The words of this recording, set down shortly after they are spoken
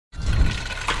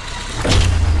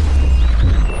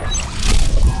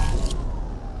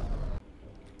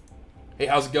Hey,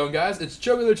 how's it going, guys? It's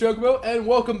Choco the ChocoBro, and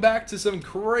welcome back to some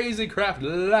Crazy Craft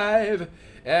Live.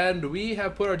 And we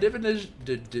have put our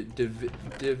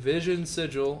division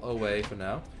sigil away for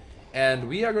now. And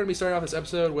we are going to be starting off this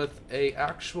episode with a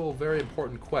actual very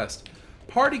important quest.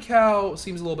 Party Cow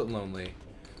seems a little bit lonely.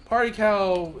 Party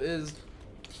Cow is...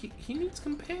 He needs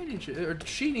companionship, or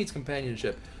she needs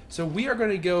companionship. So we are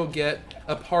going to go get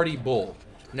a Party Bull.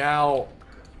 Now,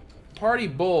 Party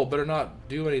Bull better not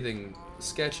do anything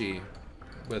sketchy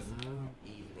with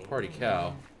Party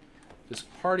Cow. This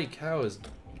Party Cow is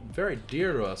very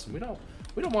dear to us, and we don't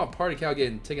want Party Cow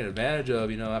getting taken advantage of,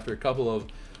 you know, after a couple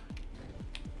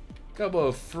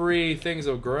of free things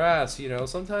of grass, you know.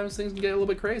 Sometimes things can get a little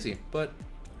bit crazy, but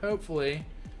hopefully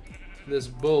this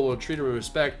bull will treat her with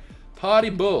respect. Party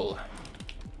Bull.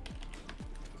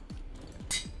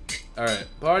 Alright,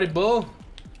 Party Bull,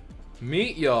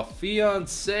 meet your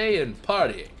fiancé and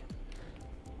party.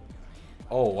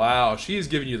 Oh wow, she's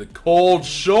giving you the cold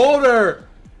shoulder!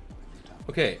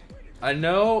 Okay, I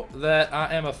know that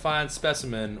I am a fine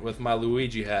specimen with my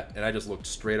Luigi hat, and I just looked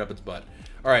straight up its butt.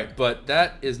 Alright, but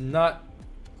that is not...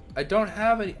 I don't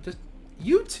have any... Just...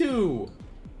 You two!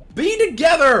 Be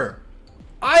together!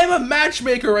 I am a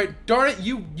matchmaker, right? Darn it,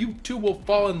 you two will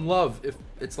fall in love if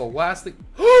it's the last thing...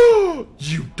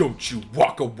 Don't you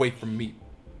walk away from me!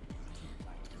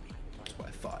 That's what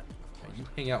I thought. Right, you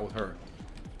hang out with her.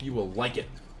 You will like it.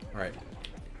 Alright.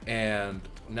 And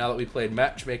now that we played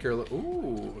Matchmaker,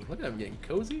 ooh, look at them getting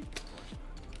cozy.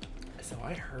 So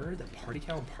I heard that Party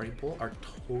Cow and Party Bull are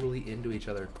totally into each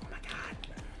other. Oh my god.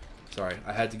 Sorry,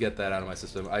 I had to get that out of my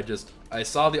system. I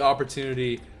saw the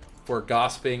opportunity for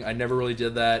gossiping. I never really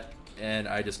did that, and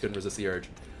I just couldn't resist the urge.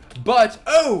 But,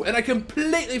 oh, and I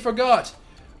completely forgot.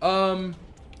 I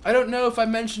don't know if I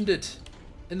mentioned it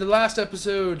in the last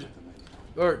episode,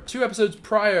 or 2 episodes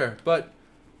prior, but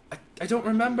I don't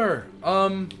remember.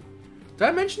 Did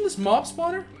I mention this mob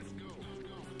spawner?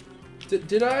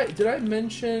 Did I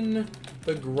mention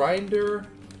the grinder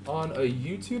on a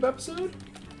YouTube episode?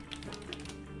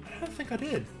 I don't think I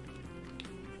did.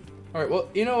 All right, well,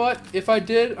 you know what? If I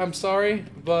did, I'm sorry,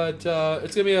 but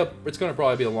it's gonna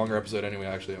probably be a longer episode anyway.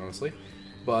 Actually, honestly,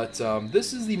 but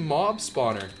this is the mob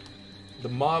spawner, the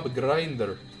mob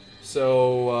grinder.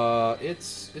 So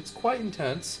it's quite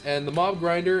intense, and the mob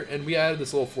grinder, and we added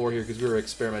this little floor here because we were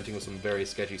experimenting with some very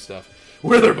sketchy stuff.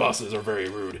 Wither bosses are very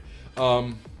rude.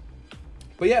 But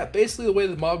yeah, basically the way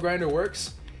the mob grinder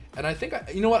works, and I think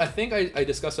you know what? I think I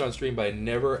discussed it on stream, but I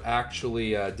never actually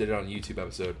did it on a YouTube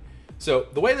episode. So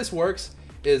the way this works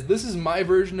is this is my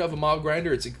version of a mob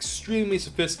grinder. It's extremely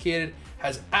sophisticated,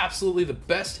 has absolutely the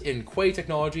best in Quay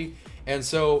technology, and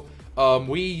so.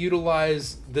 We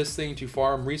utilize this thing to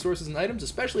farm resources and items,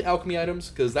 especially alchemy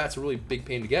items, because that's a really big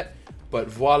pain to get. But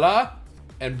voila,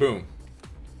 and boom.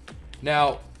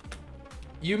 Now,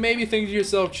 you may be thinking to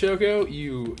yourself, Choco,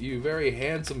 you very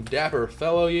handsome, dapper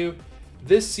fellow, you.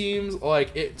 This seems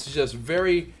like it's just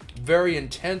very, very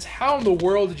intense. How in the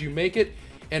world did you make it?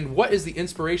 And what is the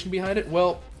inspiration behind it?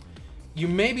 Well, you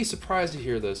may be surprised to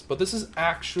hear this, but this is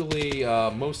actually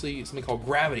mostly something called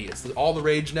gravity. It's all the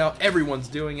rage now. Everyone's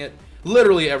doing it.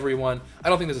 Literally everyone. I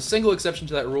don't think there's a single exception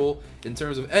to that rule in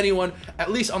terms of anyone,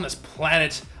 at least on this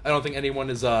planet. I don't think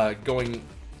anyone is going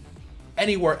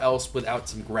anywhere else without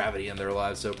some gravity in their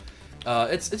lives. So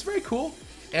it's very cool.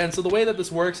 And so the way that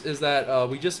this works is that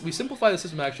we simplify the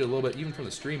system actually a little bit, even from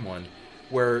the stream one,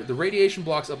 where the radiation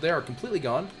blocks up there are completely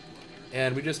gone,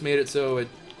 and we just made it so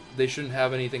they shouldn't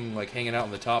have anything like hanging out on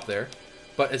the top there.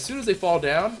 But as soon as they fall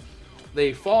down,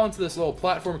 they fall into this little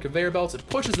platform conveyor belts. It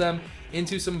pushes them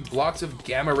into some blocks of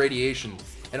gamma radiation.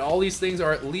 And all these things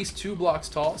are at least 2 blocks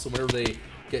tall, so whenever they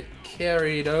get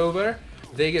carried over,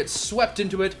 they get swept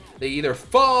into it. They either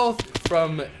fall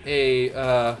from a...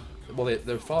 well,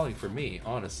 they're falling for me,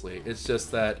 honestly. It's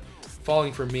just that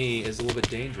falling for me is a little bit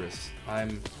dangerous.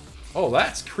 Oh,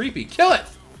 that's creepy. Kill it!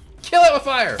 Kill it with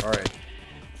fire! Alright.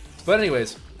 But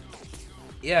anyways...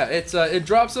 Yeah, it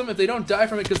drops them if they don't die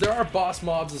from it, because there are boss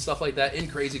mobs and stuff like that in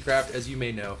Crazy Craft, as you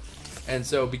may know. And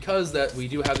so because that we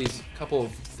do have these couple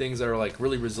of things that are like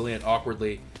really resilient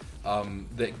awkwardly,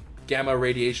 that gamma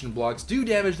radiation blocks do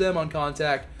damage them on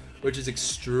contact, which is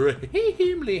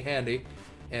extremely handy,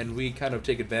 and we kind of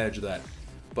take advantage of that.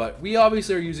 But we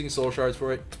obviously are using soul shards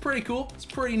for it. It's pretty cool, it's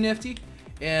pretty nifty,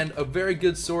 and a very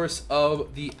good source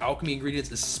of the alchemy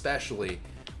ingredients especially.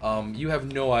 You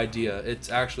have no idea. It's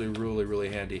actually really, really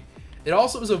handy. It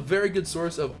also is a very good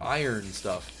source of iron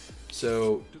stuff.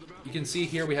 So you can see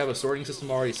here we have a sorting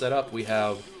system already set up. We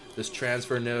have this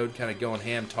transfer node kind of going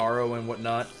ham taro and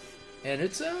whatnot, and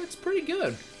it's pretty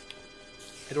good.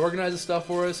 It organizes stuff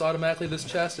for us automatically. This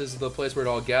chest is the place where it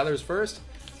all gathers first,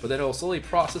 but then it will slowly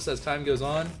process as time goes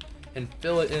on and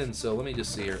fill it in. So let me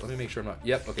just see here. Let me make sure I'm not...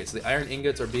 Yep, okay, so the iron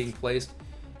ingots are being placed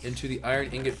into the iron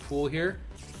ingot pool here.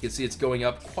 You can see it's going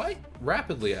up quite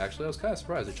rapidly, actually. I was kind of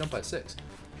surprised. It jumped by 6.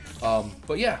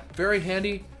 But yeah, very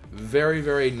handy. Very,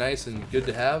 very nice and good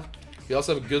to have. You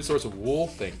also have a good source of wool,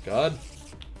 thank God,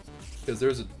 because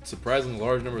there's a surprisingly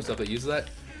large number of stuff that uses that.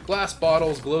 Glass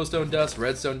bottles, glowstone dust,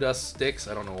 redstone dust, sticks.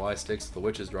 I don't know why sticks. The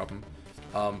witches drop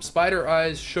them. Spider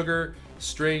eyes, sugar,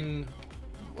 string.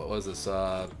 What was this?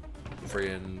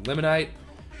 Friggin' limonite,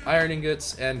 iron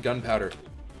ingots, and gunpowder.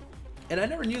 And I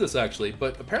never knew this actually,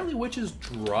 but apparently witches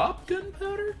drop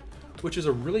gunpowder, which is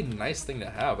a really nice thing to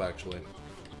have actually.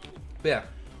 But yeah,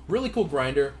 really cool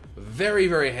grinder, very,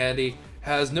 very handy.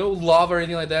 Has no lava or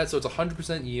anything like that, so it's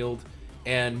 100% yield.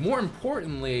 And more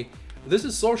importantly, this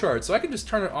is soul shard, so I can just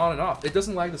turn it on and off. It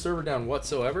doesn't lag the server down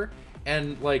whatsoever.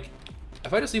 And like,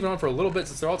 if I just leave it on for a little bit,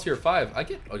 since they're all tier 5, I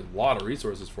get a lot of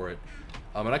resources for it.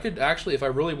 And I could actually, if I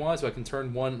really wanted to, I can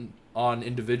turn one on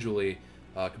individually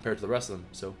compared to the rest of them.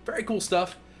 So very cool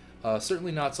stuff.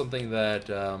 Certainly not something that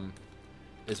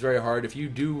is very hard. If you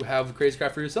do have Crazy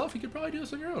Craft for yourself, you could probably do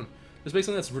this on your own. Just make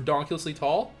something that's redonkulously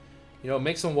tall. You know,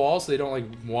 make some walls so they don't like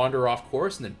wander off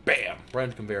course, and then bam, right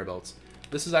into conveyor belts.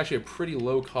 This is actually a pretty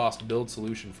low cost build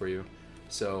solution for you.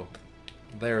 So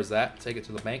there's that. Take it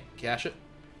to the bank, cash it,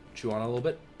 chew on it a little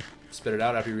bit, spit it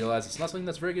out after you realize it's not something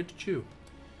that's very good to chew.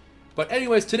 But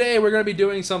anyways, today we're going to be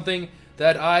doing something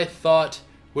that I thought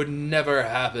would never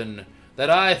happen.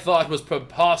 That I thought was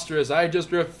preposterous. I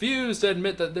just refused to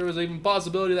admit that there was even a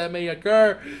possibility that may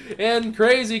occur in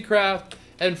Crazy Craft.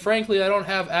 And frankly, I don't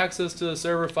have access to the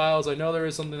server files. I know there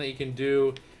is something that you can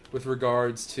do with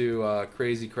regards to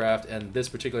Crazy Craft and this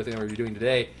particular thing that we're doing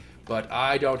today, but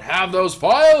I don't have those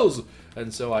files,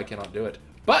 and so I cannot do it.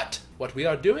 But what we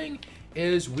are doing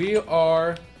is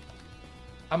I'm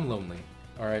lonely,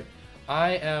 alright? I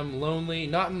am lonely,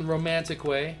 not in a romantic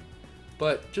way,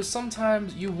 but just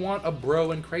sometimes you want a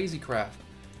bro in Crazy Craft.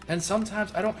 And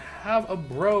sometimes I don't have a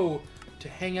bro to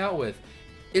hang out with.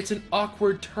 It's an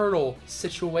awkward turtle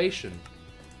situation.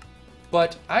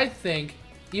 But I think,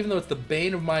 even though it's the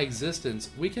bane of my existence,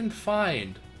 we can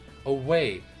find a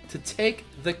way to take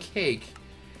the cake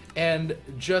and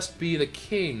just be the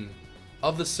king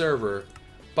of the server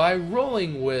by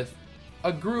rolling with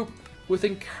a group with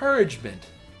encouragement.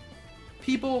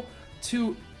 People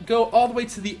to go all the way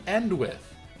to the end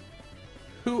with,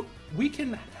 who we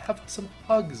can have some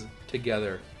hugs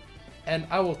together, and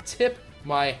I will tip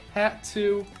my hat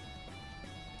to,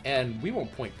 and we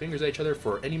won't point fingers at each other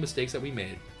for any mistakes that we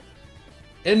made.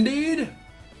 Indeed,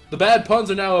 the bad puns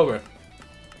are now over.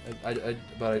 But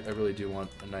I really do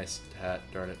want a nice hat,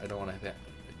 darn it. I don't want a hat.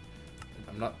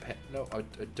 I'm not, no, I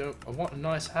don't, I want a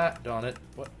nice hat, darn it.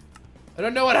 What? I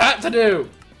don't know what hat to do!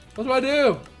 What do I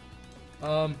do?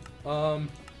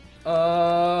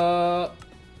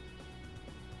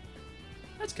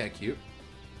 That's kind of cute.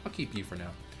 I'll keep you for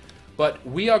now. But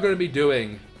we are going to be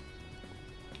doing...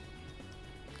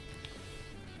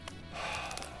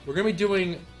 We're going to be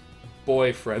doing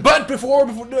boyfriend. But before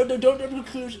don't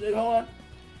conclusion, hold on.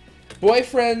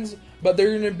 Boyfriends, but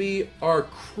they're going to be our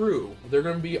crew. They're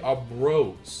going to be our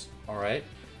bros, alright?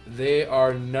 They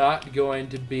are not going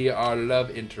to be our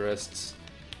love interests.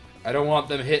 I don't want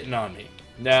them hitting on me.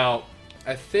 Now,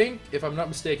 I think, if I'm not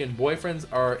mistaken, boyfriends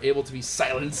are able to be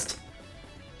silenced.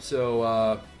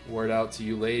 So, word out to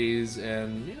you ladies,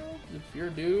 and, you know, if you're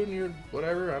a dude and you're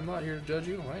whatever, I'm not here to judge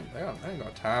you. I ain't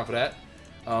got time for that.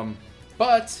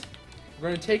 But we're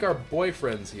going to take our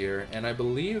boyfriends here, and I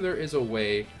believe there is a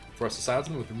way for us to silence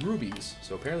them with rubies.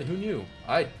 So apparently, who knew?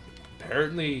 I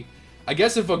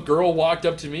guess if a girl walked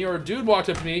up to me, or a dude walked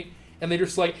up to me, and they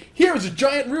just like, here's a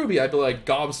giant ruby, I'd be like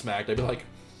gobsmacked. I'd be like,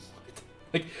 what?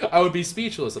 Like, I would be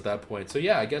speechless at that point. So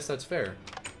yeah, I guess that's fair.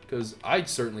 Because I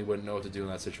certainly wouldn't know what to do in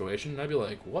that situation. I'd be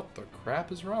like, what the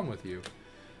crap is wrong with you?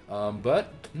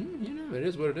 But, you know, it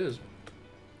is what it is.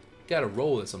 Gotta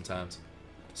roll with it sometimes.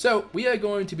 So, we are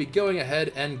going to be going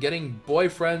ahead and getting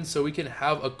boyfriends so we can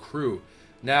have a crew.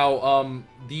 Now,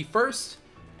 the first...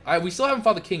 we still haven't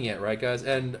fought the king yet, right, guys?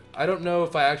 And I don't know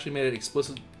if I actually made it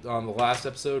explicit on the last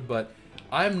episode, but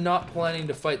I'm not planning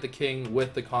to fight the king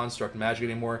with the construct magic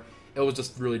anymore. It was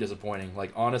just really disappointing.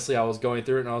 Like, honestly, I was going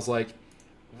through it and I was like,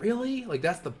 really? Like,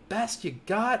 that's the best you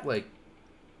got? Like,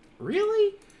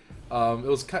 really? It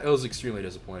was extremely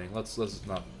disappointing. Let's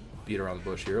not beat around the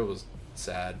bush here. It was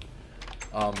sad.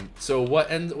 So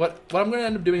what I'm going to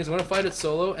end up doing is I'm going to fight it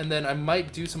solo, and then I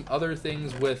might do some other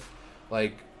things with,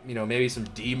 like, you know, maybe some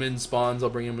demon spawns. I'll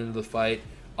bring them into the fight.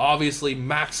 Obviously,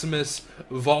 Maximus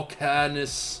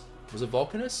Volcanus. Was it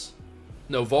Volcanus?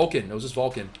 No, Vulcan. It was just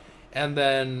Vulcan. And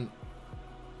then...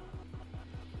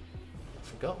 I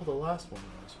forgot what the last one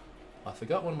was. I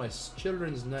forgot one of my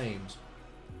children's names.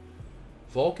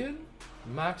 Vulcan?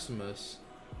 Maximus.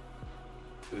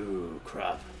 Ooh,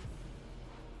 crap.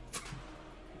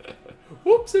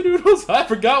 Whoopsie doodles, I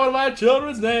forgot one of my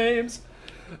children's names.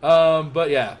 But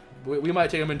yeah, we might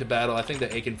take them into battle. I think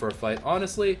they're aching for a fight.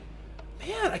 Honestly,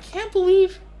 man, I can't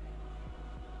believe...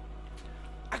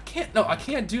 I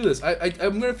can't do this.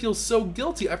 I'm gonna feel so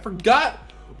guilty. I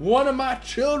forgot one of my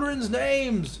children's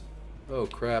names. Oh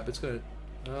crap, it's gonna...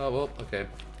 Oh, well, okay.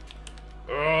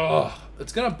 Ugh,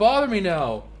 it's gonna bother me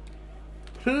now.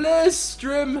 Please,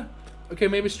 Strim. Okay,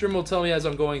 maybe Strim will tell me as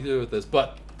I'm going through with this,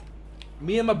 but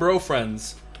me and my bro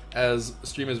friends, as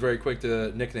Stream is very quick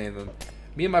to nickname them,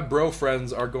 me and my bro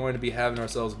friends are going to be having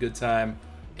ourselves a good time,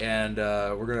 and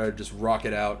we're gonna just rock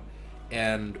it out.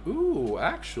 And ooh,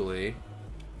 actually,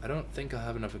 I don't think I'll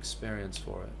have enough experience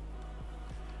for it.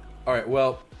 All right,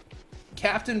 well,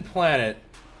 Captain Planet.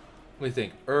 What do you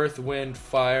think? Earth, Wind,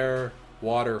 Fire,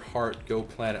 Water, Heart, Go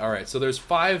Planet. All right, so there's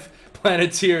 5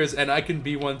 Planeteers, and I can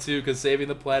be one too, because saving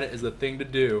the planet is the thing to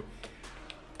do.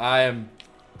 I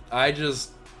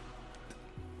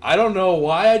don't know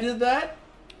why I did that.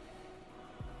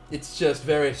 It's just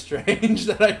very strange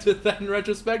that I did that in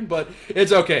retrospect, but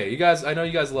it's okay. You guys, I know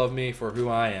you guys love me for who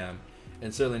I am,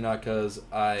 and certainly not because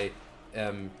I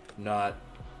am not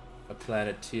a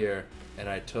Planeteer, and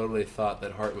I totally thought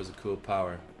that Heart was a cool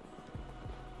power.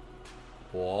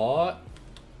 What?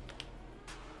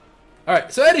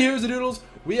 Alright, so anywho's the doodles,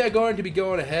 we are going to be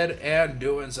going ahead and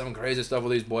doing some crazy stuff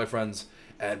with these boyfriends,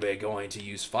 and we're going to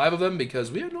use 5 of them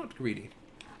because we are not greedy.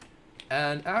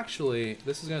 And actually,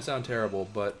 this is going to sound terrible,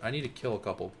 but I need to kill a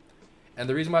couple. And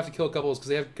the reason why I have to kill a couple is because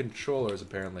they have controllers,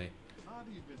 apparently. Not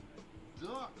even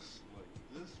ducks like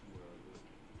this were.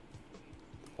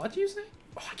 What do you say?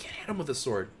 Oh, I can't hit him with a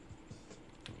sword.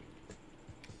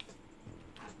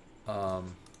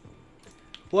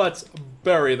 Let's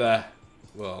bury the...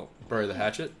 Well, bury the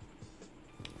hatchet.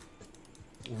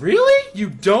 Really? You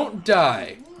don't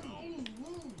die.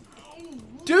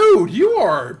 Dude, you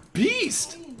are a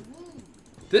beast.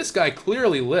 This guy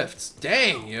clearly lifts.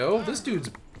 Dang, yo. This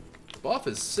dude's buff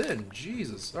as sin.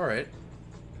 Jesus. Alright.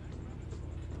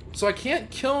 So I can't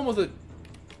kill him with a...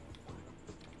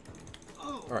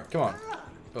 Alright, come on.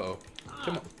 Uh-oh.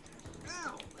 Come on.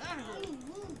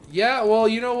 Yeah, well,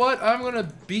 you know what? I'm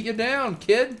gonna beat you down,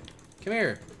 kid. Come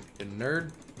here, you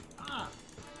nerd.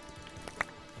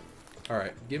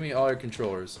 Alright, give me all your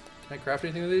controllers. Can I craft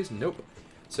anything with these? Nope.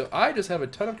 So I just have a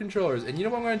ton of controllers, and you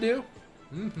know what I'm gonna do?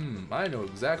 I know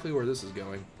exactly where this is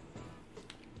going.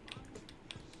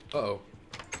 Uh-oh.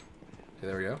 Okay,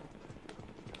 there we go.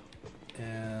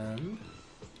 And...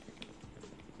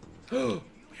 Oh,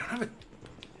 we don't have it.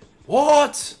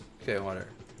 What? Okay, whatever.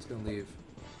 It's gonna leave.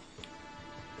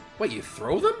 Wait, you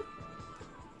throw them?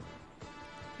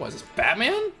 What, is this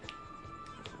Batman?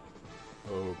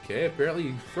 Okay, apparently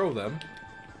you throw them.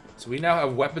 So we now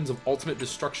have weapons of ultimate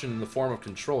destruction in the form of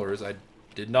controllers. I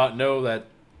did not know that...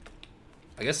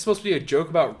 I guess it's supposed to be a joke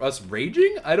about us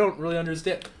raging? I don't really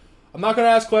understand. I'm not going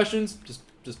to ask questions. Just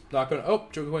not going to... Oh,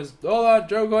 Choco Coins. Hold on,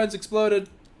 Choco Coins exploded.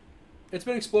 It's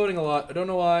been exploding a lot. I don't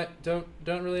know why. Don't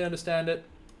really understand it.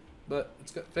 But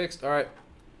it's got fixed. Alright.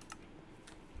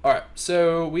 Alright,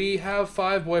 so we have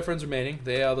 5 boyfriends remaining.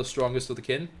 They are the strongest of the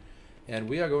kin. And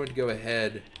we are going to go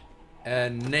ahead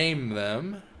and name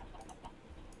them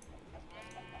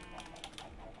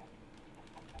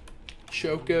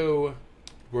ChocoBros.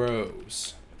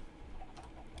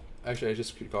 Actually, I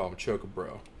just could call them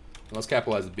ChocoBro. And let's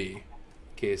capitalize the B in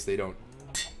case they don't.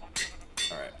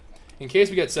 Alright. In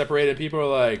case we get separated, people are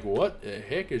like, what the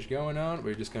heck is going on?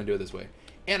 We're just going to do it this way.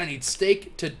 And I need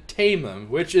steak to tame them,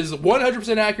 which is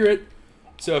 100% accurate.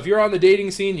 So if you're on the dating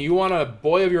scene, you want a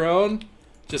boy of your own,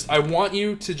 I want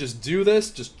you to just do this.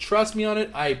 Just trust me on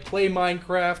it. I play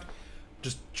Minecraft.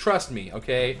 Just trust me,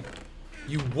 okay?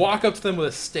 You walk up to them with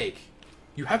a steak.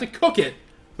 You have to cook it,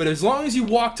 but as long as you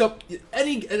walked up,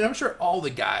 and I'm sure all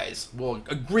the guys will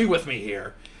agree with me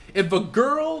here. If a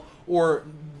girl, or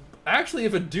actually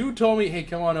if a dude told me, hey,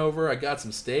 come on over, I got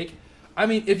some steak. I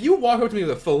mean, if you walk up to me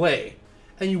with a fillet,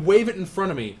 and you wave it in front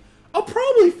of me, I'll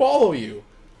probably follow you.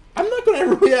 I'm not going to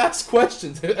ever really ask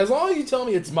questions. As long as you tell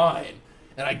me it's mine,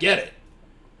 and I get it.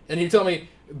 And you tell me,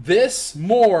 this,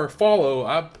 more, follow,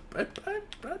 I'm not going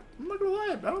to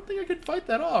lie, I don't think I could fight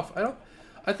that off.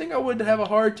 I think I would have a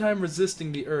hard time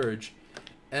resisting the urge.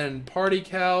 And Party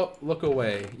Cow, look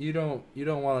away. You don't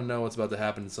want to know what's about to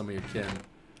happen to some of your kin.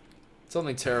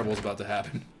 Something terrible is about to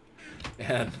happen.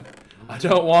 And I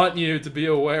don't want you to be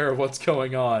aware of what's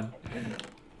going on.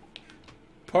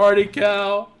 Party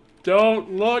cow,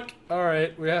 don't look.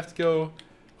 Alright, we have to go.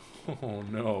 Oh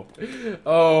no.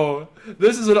 Oh,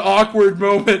 this is an awkward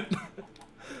moment.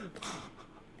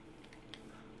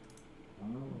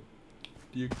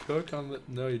 Do you cook on the...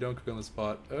 No, you don't cook on the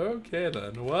spot. Okay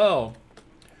then, well.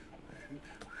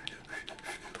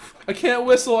 I can't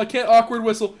whistle, I can't awkward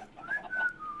whistle.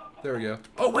 There we go.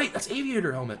 Oh wait, that's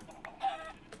aviator helmet.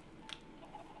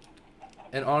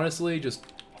 And honestly, just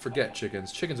forget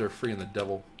chickens. Chickens are free in the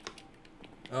devil.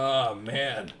 Oh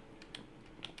man.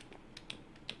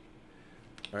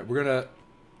 Alright, we're gonna...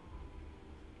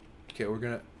 Okay, we're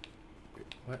gonna...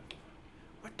 What?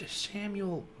 What does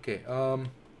Samuel... Okay,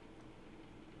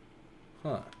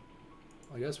 Huh.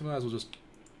 I guess we might as well just...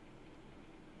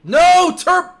 No!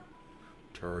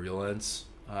 Turbulence.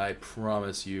 I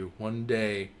promise you, one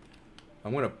day,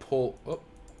 I'm gonna pull... Oh.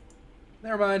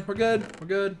 Never mind, we're good, we're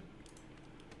good.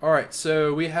 Alright,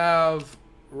 so we have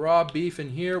raw beef in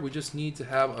here. We just need to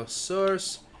have a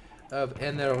source of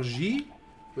energy,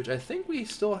 which I think we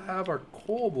still have our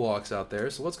coal blocks out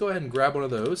there. So let's go ahead and grab one of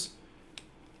those.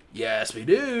 Yes, we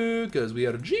do, because we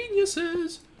are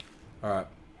geniuses. Alright.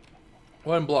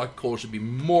 One block of coal should be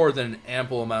more than an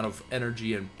ample amount of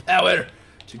energy and power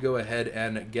to go ahead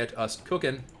and get us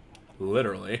cooking.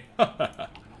 Literally.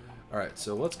 Alright,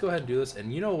 so let's go ahead and do this.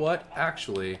 And you know what?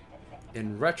 Actually,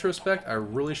 in retrospect, I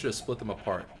really should have split them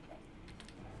apart.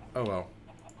 Oh well.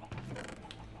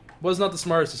 Was not the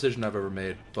smartest decision I've ever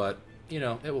made, but, you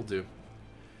know, it will do.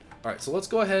 Alright, so let's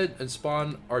go ahead and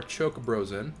spawn our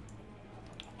ChocoBros in.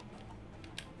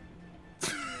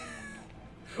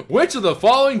 Which of the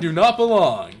following do not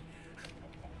belong?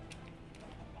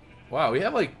 Wow, we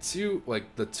have like two,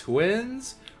 like the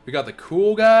twins. We got the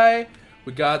cool guy.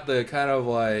 We got the kind of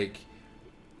like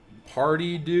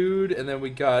party dude, and then we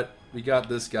got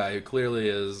this guy who clearly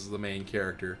is the main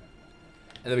character.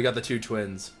 And then we got the two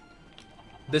twins.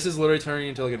 This is literally turning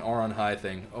into like an R on high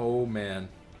thing. Oh man.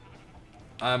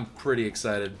 I'm pretty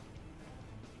excited.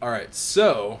 Alright,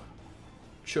 so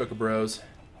ChocoBros,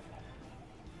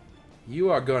 you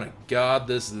are gonna guard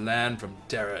this land from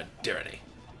terror and tyranny.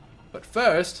 But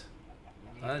first,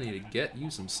 I need to get you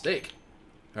some steak.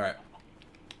 Alright.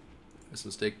 There's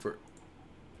some steak for...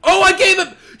 Oh, I gave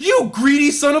him... You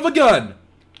greedy son of a gun!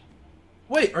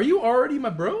 Wait, are you already my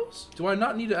bros? Do I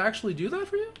not need to actually do that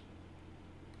for you?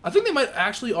 I think they might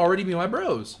actually already be my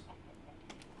bros.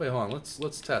 Wait, hold on.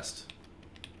 Let's test.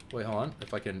 Wait, hold on.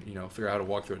 If I can, you know, figure out how to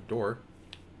walk through a door.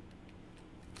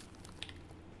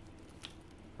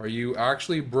 Are you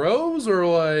actually bros or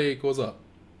like, what's up?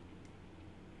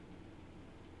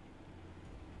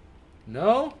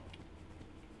 No?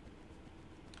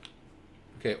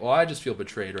 Okay, well I just feel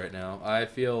betrayed right now. I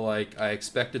feel like I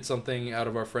expected something out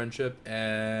of our friendship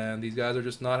and these guys are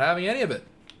just not having any of it.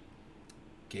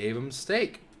 Gave them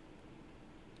steak.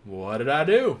 What did I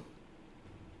do?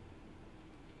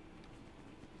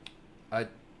 I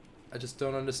just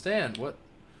don't understand. What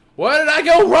did I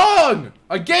go wrong?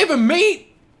 I gave him meat.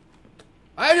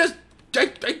 I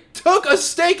took a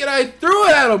steak and I threw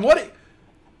it at him.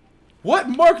 What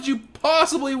more could you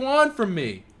possibly want from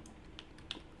me?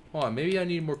 Hold on, maybe I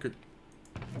need more.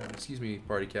 Excuse me,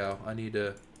 party cow. I need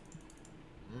to.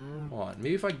 Hold on,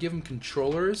 maybe if I give him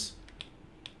controllers.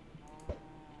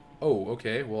 Oh,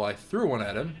 okay. Well, I threw one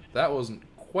at him. That wasn't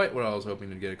quite what I was hoping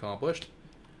to get accomplished.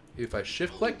 If I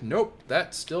shift click, nope,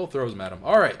 that still throws him at him.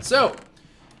 All right, so.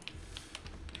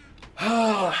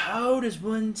 How does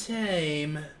one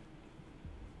tame?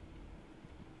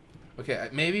 Okay,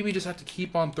 maybe we just have to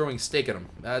keep on throwing steak at them.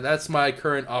 That's my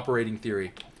current operating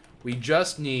theory. We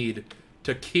just need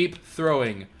to keep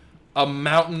throwing a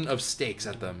mountain of steaks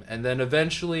at them. And then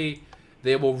eventually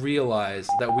they will realize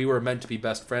that we were meant to be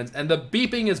best friends. And the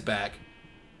beeping is back.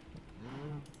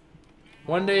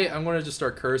 One day I'm going to just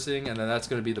start cursing and then that's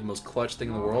going to be the most clutch thing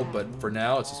in the world. But for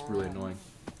now, it's just really annoying.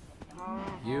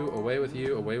 You, away with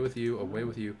you, away with you, away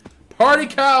with you. Party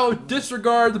cow,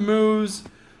 disregard the moves.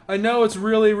 I know it's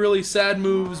really, really sad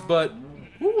moves, but...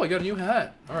 Ooh, I got a new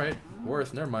hat. Alright,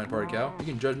 worth. Never mind, party cow. You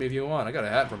can judge me if you want. I got a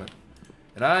hat from it.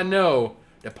 And I know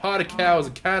that party cow is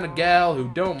the kind of gal who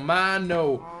don't mind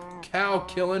no cow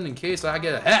killing in case I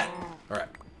get a hat. Alright.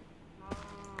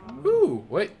 Ooh,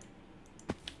 wait.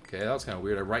 Okay, that was kind of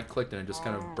weird. I right-clicked and it just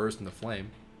kind of burst into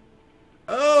flame.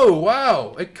 Oh,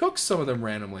 wow! It cooks some of them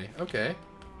randomly. Okay.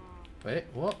 Wait,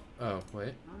 what? Oh,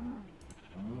 wait.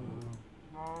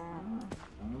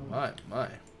 My.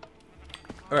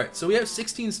 Alright, so we have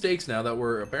 16 steaks now that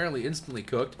were apparently instantly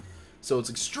cooked. So it's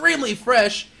extremely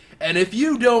fresh. And if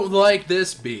you don't like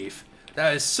this beef,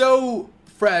 that is so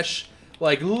fresh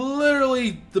Like,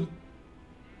 literally, the...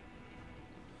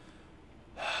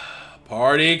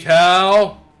 Party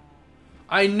cow!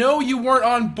 I know you weren't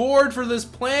on board for this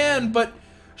plan, but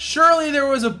surely there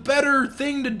was a better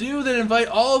thing to do than invite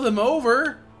all of them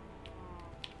over.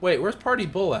 Wait, where's Party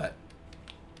Bull at?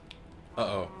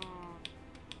 Uh-oh.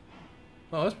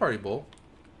 Oh, that's Party Bull.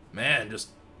 Man, just...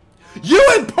 You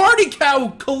and Party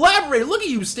Cow collaborate! Look at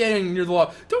you standing near the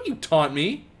law. Don't you taunt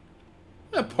me.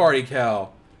 That Party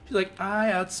Cow. She's like,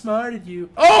 I outsmarted you.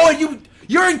 Oh, and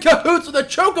you're in cahoots with a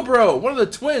ChocoBro! One of the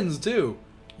twins, too.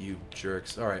 You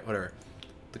jerks. Alright, whatever.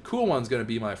 The cool one's gonna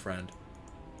be my friend.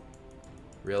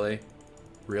 Really?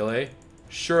 Really?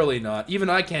 Surely not. Even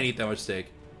I can't eat that much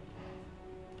steak.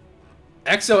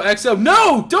 XO!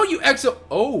 No! Don't you XO!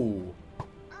 Oh!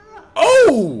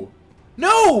 Oh!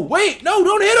 No! Wait! No!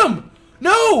 Don't hit him!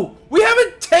 No! We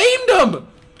haven't tamed him!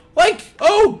 Like,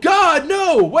 oh god,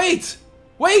 no! Wait!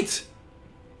 Wait!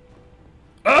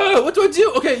 What do I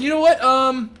do? Okay, you know what?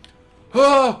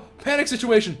 Oh, panic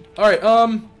situation. Alright,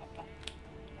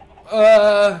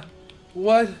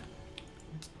 what?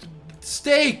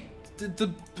 Steak!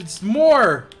 It's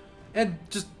more! And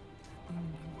just...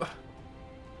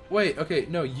 Wait, okay,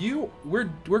 no,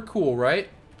 we're cool, right?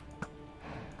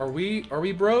 Are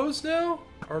we bros now?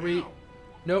 Are we?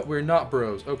 No, we're not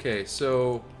bros. Okay,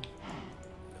 so...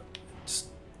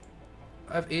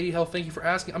 I have 80 health, thank you for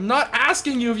asking. I'm not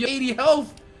asking you if you have 80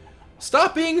 health!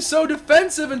 Stop being so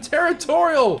defensive and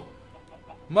territorial!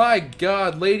 My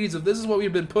god, ladies, if this is what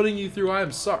we've been putting you through, I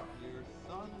am sorry.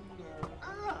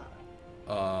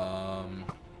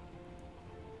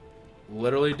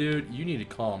 Literally, dude, you need to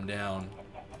calm down.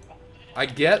 I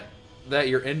get that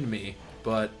you're into me,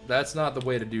 but that's not the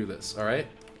way to do this, alright?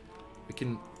 We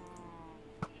can...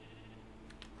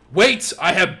 Wait!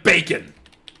 I have bacon!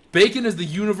 Bacon is the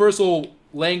universal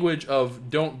language of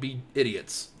don't be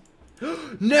idiots.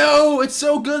 No! It's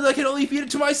so good that I can only feed it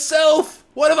to myself!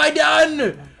 What have I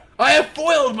done? I have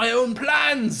foiled my own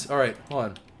plans! Alright, hold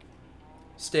on.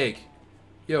 Steak.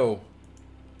 Yo.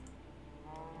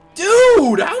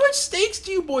 Dude! How much steaks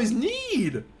do you boys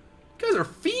need? You guys are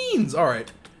fiends!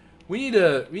 Alright. We need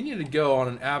to go on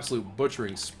an absolute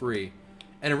butchering spree.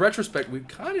 And in retrospect, we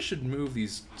kind of should move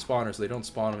these spawners so they don't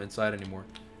spawn them inside anymore.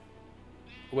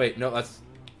 Wait, no,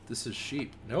 this is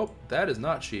sheep. Nope, that is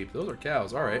not sheep. Those are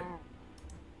cows. Alright.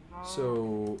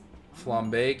 So,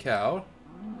 flambe cow.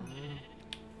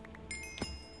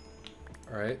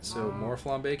 Alright, so more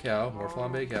flambe cow, more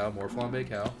flambe cow, more flambe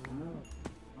cow.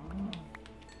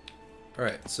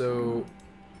 Alright, so...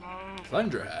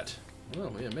 Plunger hat. Well,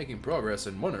 we are making progress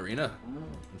in one arena.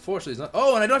 Unfortunately, it's not...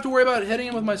 Oh, and I don't have to worry about hitting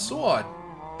him with my sword.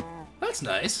 That's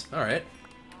nice. Alright.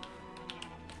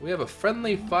 We have a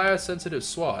friendly, fire-sensitive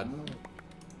sword.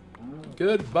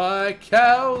 Goodbye,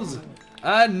 cows.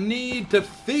 I need to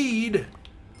feed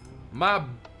my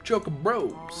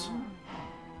ChocoBros.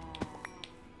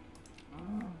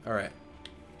 Alright.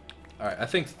 Alright, I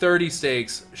think 30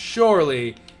 steaks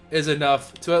surely is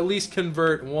enough to at least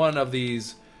convert one of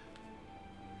these.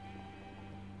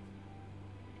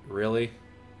 Really?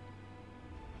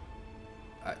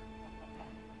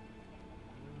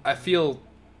 I feel...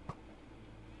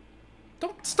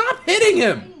 Don't... Stop hitting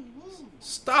him!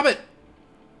 Stop it!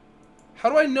 How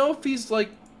do I know if he's like...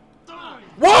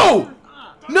 Whoa!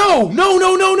 No! No,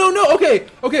 no, no, no, no! Okay,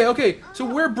 okay, okay. So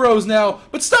we're bros now.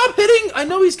 But stop hitting! I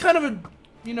know he's kind of a...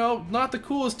 You know, not the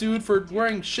coolest dude for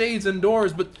wearing shades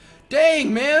indoors, but...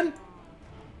 Dang, man!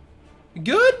 You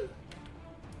good?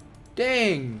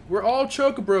 Dang, we're all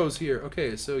ChocoBros here.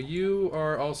 Okay, so you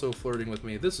are also flirting with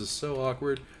me. This is so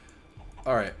awkward.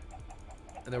 Alright.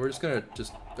 And then we're just gonna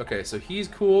okay, so he's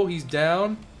cool, he's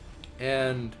down,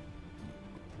 and...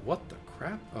 What the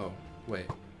crap? Oh, wait.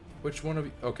 Which one of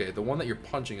you... Okay, the one that you're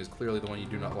punching is clearly the one you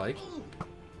do not like.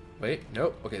 Wait,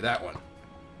 nope. Okay, that one.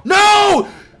 No!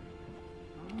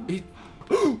 He...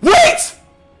 Wait!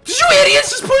 Did you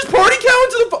idiots just push Party Cow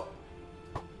into the...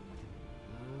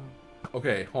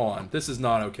 Okay, hold on. This is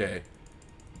not okay.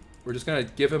 We're just gonna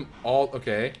give him all...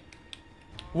 Okay.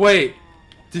 Wait.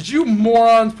 Did you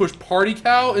morons push Party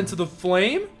Cow into the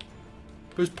flame?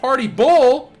 Push Party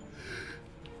Bull?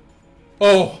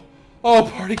 Oh. Oh,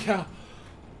 Party Cow.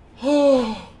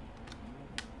 Oh.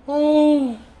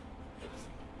 Oh.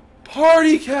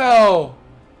 Party Cow.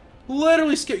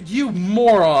 Literally scared. You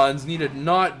morons need to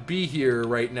not be here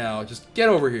right now. Just get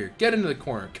over here. Get into the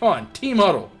corner. Come on, team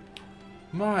huddle.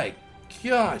 My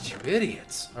God, you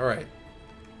idiots. Alright.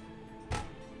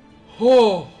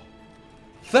 Oh.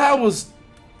 That was...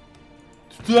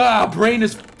 brain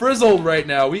is frizzled right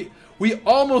now. We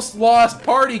almost lost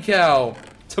Party Cow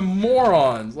to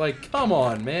morons. Like, come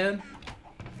on, man.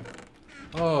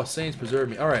 Oh, Saints preserve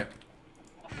me. Alright.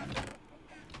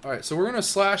 Alright, so we're going to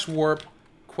slash warp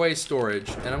Quay storage,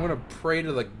 and I'm going to pray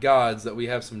to the gods that we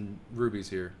have some rubies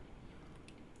here.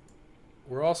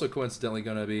 We're also coincidentally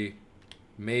going to be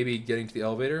maybe getting to the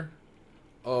elevator.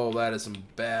 Oh, that is some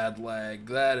bad lag.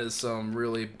 That is some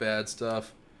really bad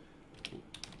stuff.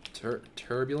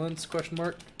 Turbulence, question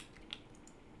mark?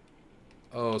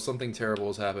 Oh, something terrible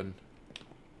has happened.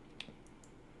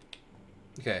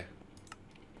 Okay.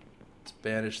 Let's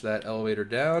banish that elevator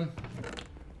down.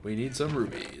 We need some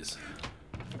rubies.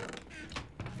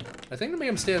 I think to make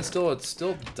them stand still, it's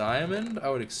still diamond, I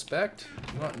would expect.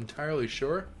 I'm not entirely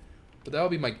sure. But that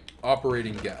would be my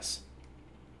operating guess.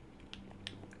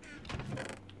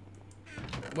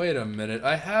 Wait a minute.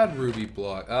 I had ruby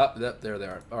block. Ah, there they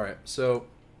are. Alright, so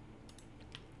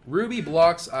ruby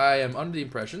blocks, I am under the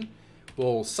impression,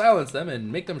 will silence them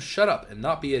and make them shut up and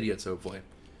not be idiots, hopefully.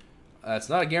 It's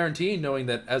not a guarantee, knowing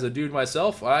that as a dude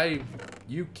myself,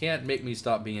 you can't make me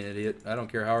stop being an idiot. I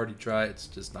don't care how hard you try, it's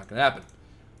just not gonna happen.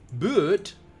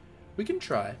 But we can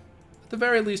try. At the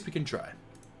very least, we can try.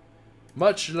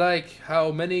 Much like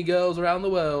how many girls around the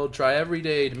world try every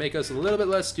day to make us a little bit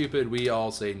less stupid, we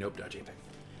all say nope, not anything.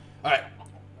 Alright.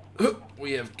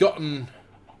 We have gotten...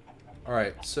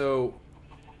 Alright, so...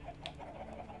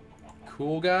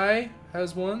 Cool guy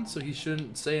has one, so he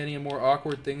shouldn't say any more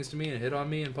awkward things to me and hit on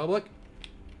me in public.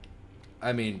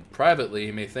 I mean, privately,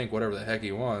 he may think whatever the heck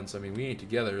he wants. I mean, we ain't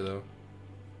together, though.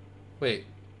 Wait.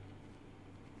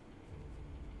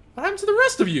 What happened to the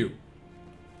rest of you?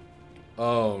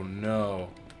 Oh, no.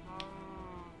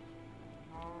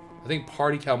 I think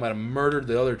Party Cow might have murdered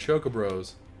the other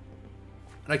ChocoBros.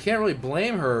 And I can't really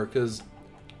blame her, because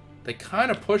they kind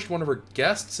of pushed one of her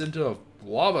guests into a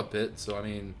lava pit, so I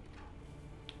mean...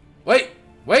 Wait!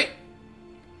 Wait!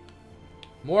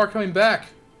 More are coming back.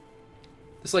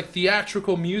 This, like,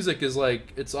 theatrical music is,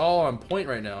 like, it's all on point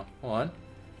right now. Hold on.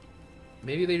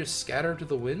 Maybe they just scattered to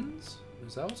the winds?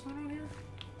 Is that what's going on here?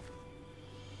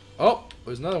 Oh!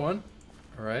 There's another one.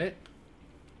 Alright.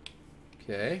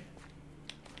 Okay.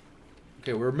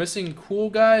 Okay, we're missing Cool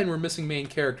Guy and we're missing Main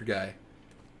Character Guy.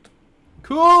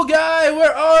 Cool Guy,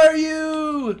 where are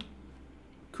you?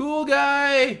 Cool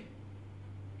Guy!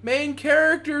 Main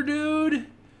Character, dude!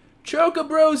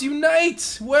 ChocoBros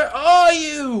UNITE! Where are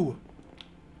you?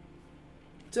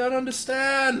 Don't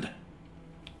understand.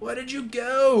 Where did you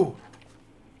go?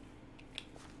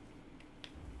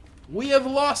 We have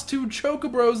lost 2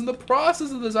 ChocoBros in the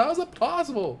process of this. How is that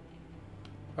possible?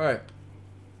 Alright.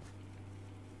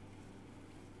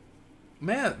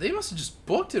 Man, they must have just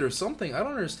booked it or something. I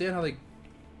don't understand how they...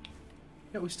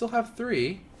 Yeah, we still have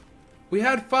 3. We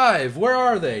had 5. Where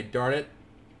are they? Darn it.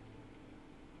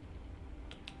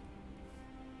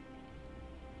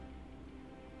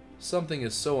 Something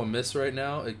is so amiss right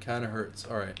now, it kind of hurts.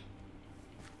 Alright.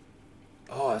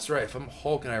 Oh, that's right. If I'm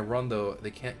Hulk and I run, though,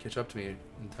 they can't catch up to me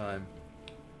in time.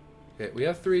 Okay, we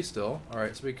have 3 still.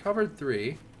 Alright, so we covered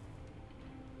 3.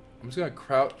 I'm just gonna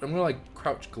crouch. I'm gonna, like,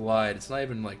 crouch glide. It's not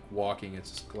even, like, walking. It's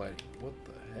just gliding. What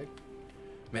the heck?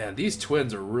 Man, these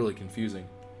twins are really confusing.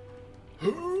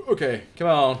 Okay, come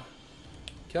on.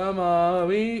 Come on.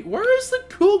 Where's the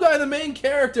cool guy, the main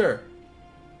character?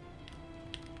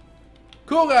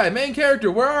 Cool guy, main character,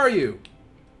 where are you?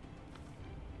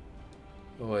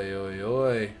 Oi, oi,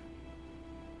 oi.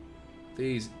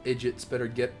 These idiots better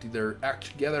get their act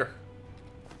together.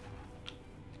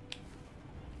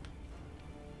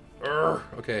 Urgh.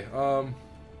 Okay, I don't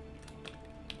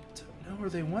know where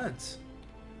they went.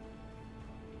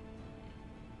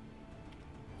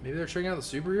 Maybe they're checking out the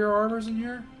superhero armors in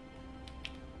here?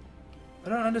 I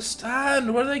don't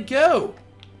understand. Where do they go?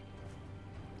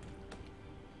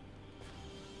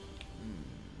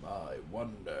 I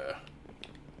wonder.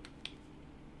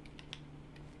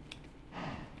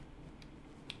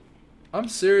 I'm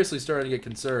seriously starting to get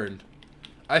concerned.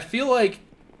 I feel like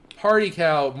Party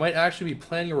Cow might actually be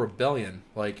planning a rebellion.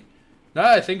 Like, now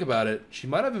that I think about it, she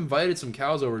might have invited some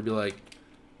cows over to be like,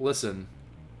 listen,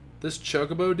 this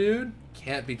Chocobo dude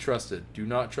can't be trusted. Do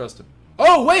not trust him.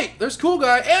 Oh, wait! There's Cool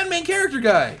Guy and Main Character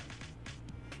Guy!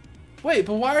 Wait,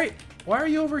 but why are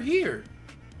you over here?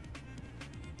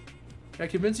 Can I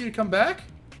convince you to come back?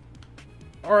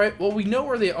 Alright, well, we know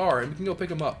where they are, and we can go pick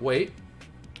them up. Wait.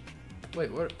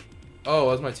 Wait, what? Oh,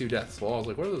 that's my 2 deaths. Well, I was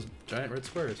like, what are those giant red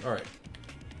squares? Alright.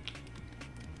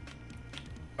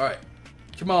 Alright.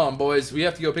 Come on, boys. We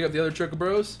have to go pick up the other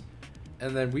ChocoBros,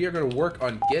 and then we are going to work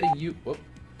on getting you... Whoop.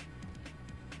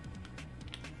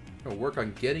 We're going to work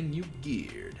on getting you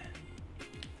geared.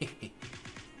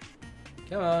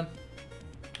 Come on.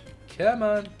 Come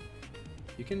on.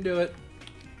 You can do it.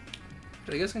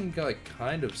 I guess I can like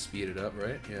kind of speed it up,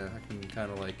 right? Yeah, I can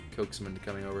kind of like coax them into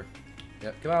coming over.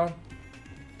 Yep, come on.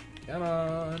 Come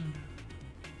on.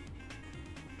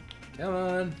 Come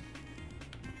on.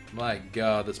 My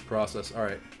god, this process.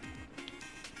 Alright.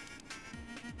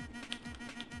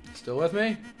 Still with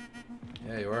me?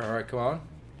 Yeah, you are. Alright, come on.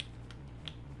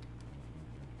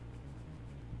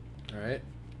 Alright.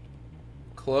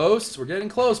 Close. We're getting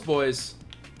close, boys.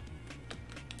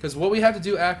 Because what we have to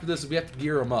do after this is we have to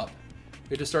gear them up. We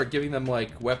have to start giving them,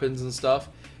 like, weapons and stuff.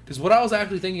 Because what I was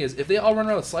actually thinking is, if they all run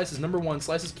out of slices, number one,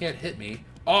 slices can't hit me.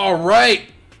 Alright!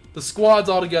 The squad's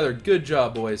all together. Good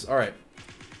job, boys. Alright.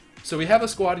 So we have a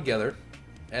squad together.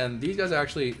 And these guys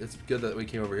actually, it's good that we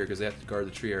came over here because they have to guard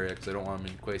the tree area because I don't want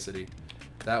them in Quay City.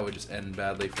 That would just end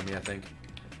badly for me, I think.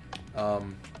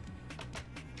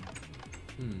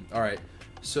 Alright.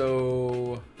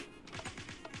 So...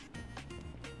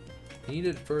 I need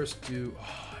to first do...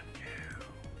 Oh, no.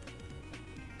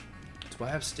 Do I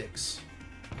have sticks?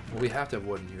 Well, we have to have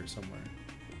wood in here somewhere.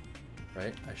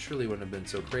 Right? I surely wouldn't have been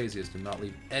so crazy as to not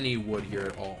leave any wood here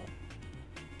at all.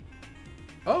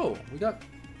 Oh, we got...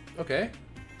 Okay.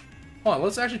 Hold on,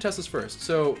 let's actually test this first.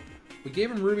 So, we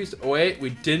gave him rubies... Oh, wait, we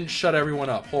didn't shut everyone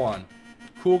up. Hold on.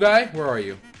 Cool guy, where are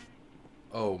you?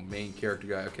 Oh, main character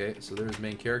guy. Okay, so there's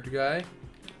main character guy.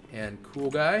 And cool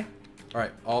guy.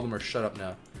 Alright, all of them are shut up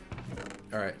now.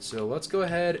 Alright, so let's go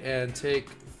ahead and take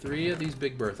 3 of these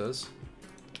big Berthas.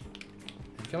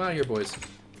 And come out here, boys.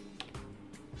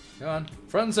 Come on.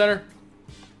 Front and center.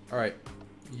 Alright.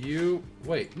 You...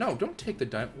 Wait, no, don't take the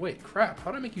diamond. Wait, crap.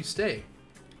 How did I make you stay?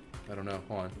 I don't know.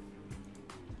 Hold on.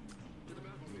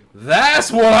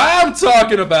 That's what I'm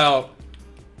talking about!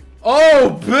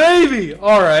 Oh, baby!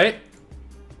 Alright.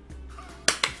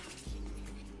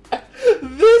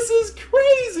 This is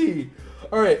crazy!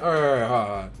 Alright,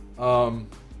 alright. I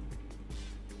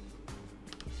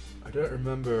don't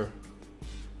remember.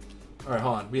 Alright,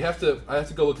 hold on. I have to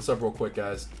go look this up real quick,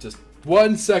 guys. Just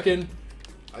 1 second.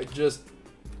 I just...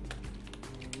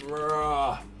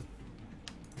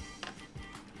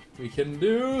 We can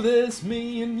do this,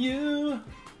 me and you.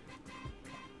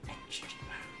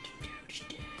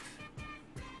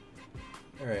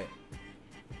 Alright.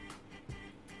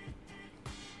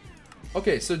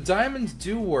 Okay, so diamonds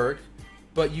do work,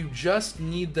 but you just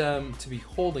need them to be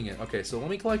holding it. Okay, so let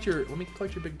me collect your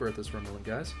big Berthas for a moment,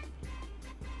 guys.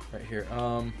 Right here.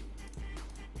 Let's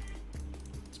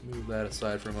move that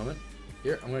aside for a moment.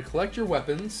 Here, I'm gonna collect your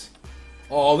weapons.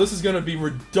 Oh, this is gonna be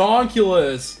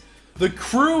redonkulous. The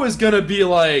crew is gonna be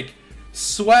like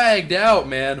swagged out,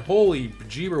 man. Holy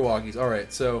jeeberwalkies.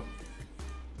 Alright, so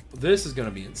this is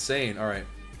gonna be insane. Alright.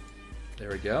 There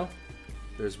we go.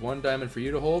 There's 1 diamond for you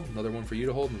to hold, another one for you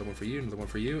to hold, another one for you, another one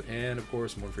for you, and of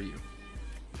course one for you.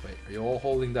 Wait, are you all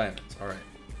holding diamonds? Alright.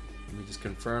 Let me just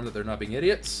confirm that they're not being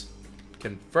idiots.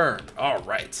 Confirmed.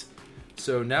 Alright.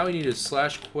 So now we need a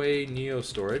 /Quay Neo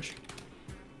storage.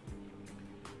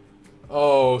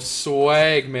 Oh,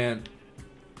 swag, man.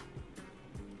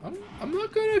 I'm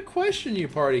not gonna question you,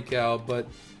 Party Cow, but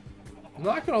I'm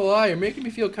not gonna lie, you're making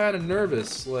me feel kind of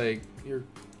nervous, like you're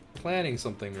planning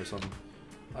something or something.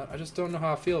 I just don't know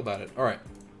how I feel about it. Alright.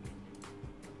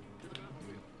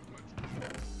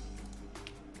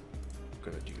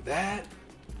 Gonna do that.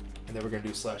 And then we're gonna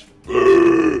do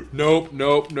 / Nope,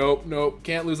 nope, nope, nope.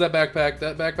 Can't lose that backpack.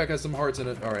 That backpack has some hearts in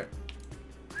it. Alright.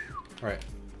 Alright.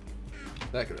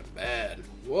 That could have been bad.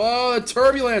 Whoa, the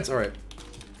turbulence! Alright.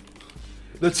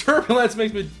 The turbulence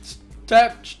makes me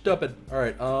stupid.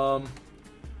 Alright,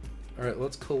 alright,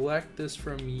 let's collect this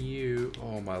from you.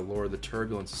 Oh my lord, the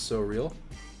turbulence is so real.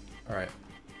 Alright.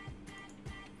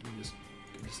 You just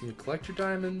need to collect your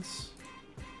diamonds.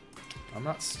 I'm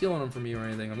not stealing them from you or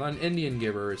anything. I'm not an Indian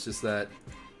giver. It's just that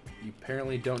you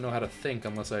apparently don't know how to think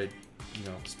unless I, you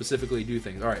know, specifically do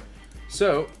things. Alright.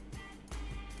 So,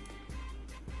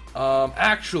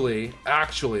 actually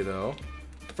though,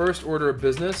 first order of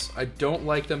business, I don't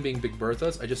like them being Big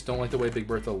Berthas. I just don't like the way Big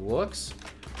Bertha looks.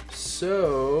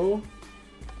 So,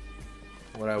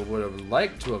 what I would have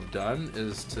liked to have done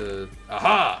is to...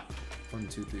 Aha! 1,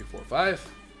 2, 3, 4,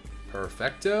 5.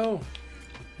 Perfecto.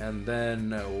 And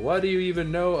then, what do you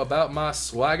even know about my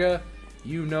swagger?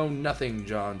 You know nothing,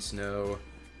 Jon Snow.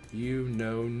 You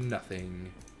know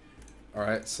nothing.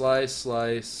 Alright, slice,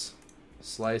 slice.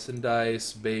 Slice and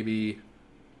dice, baby.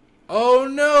 Oh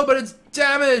no, but it's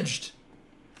damaged!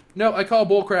 No, I call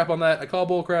bullcrap on that. I call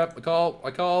bullcrap.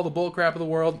 I call the bullcrap of the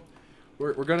world.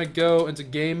 We're gonna go into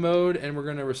game mode and we're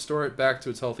gonna restore it back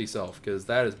to its healthy self, because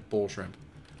that is bull shrimp.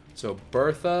 So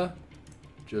Bertha,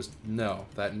 just no,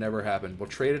 that never happened. We'll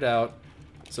trade it out,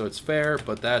 so it's fair,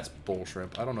 but that's bull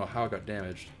shrimp. I don't know how it got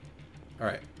damaged.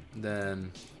 Alright,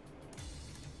 Then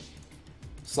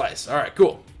slice. All right,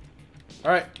 cool.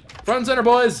 All right, front and center,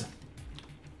 boys.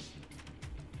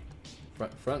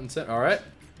 Front and center. All right.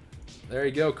 There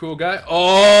you go, cool guy.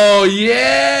 Oh,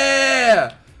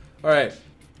 yeah! All right.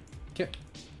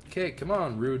 Okay, come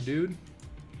on, rude dude.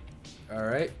 All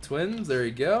right, twins, there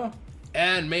you go.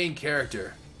 And main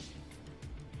character.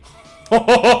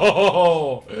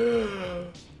 Oh,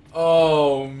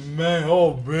 man,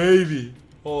 oh, baby.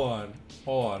 Hold on.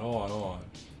 All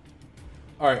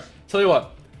right, tell you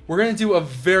what. We're going to do a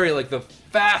very, like, the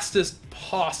fastest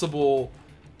possible...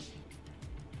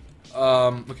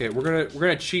 okay, we're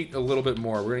gonna cheat a little bit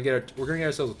more. We're gonna get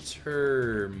ourselves a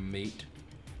termite.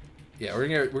 Yeah, we're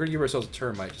gonna give ourselves a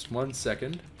termite. Just 1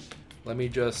 second. Let me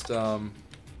just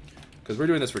because we're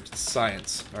doing this for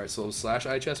science. All right, so slash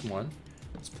IHS1.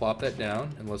 Let's plop that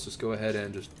down, and let's just go ahead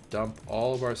and just dump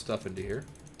all of our stuff into here.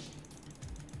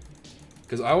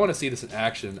 Because I want to see this in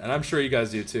action, and I'm sure you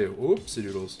guys do too. Oopsie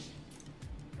doodles.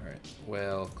 All right.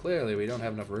 Well, clearly we don't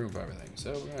have enough room for everything,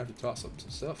 so we're gonna have to toss up some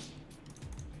stuff.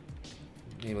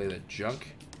 Namely the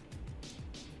junk.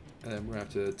 And then we're gonna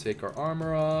have to take our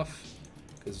armor off,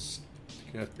 because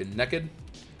we're gonna have to be naked.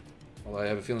 Although I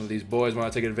have a feeling that these boys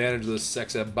want to take advantage of this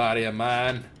sexy body of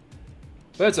mine.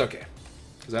 But it's okay,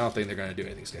 because I don't think they're gonna do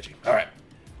anything sketchy. Alright,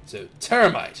 so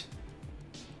termite.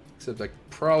 Except I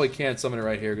probably can't summon it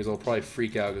right here, because I'll probably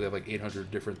freak out, because I have like 800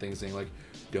 different things saying like,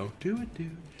 don't do it,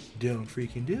 dude. Don't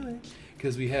freaking do it.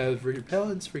 Because we have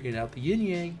repellents freaking out the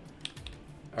yin-yang.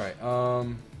 Alright,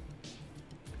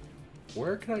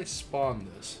 where can I spawn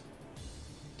this?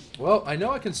 Well, I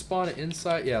know I can spawn it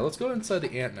inside. Yeah, let's go inside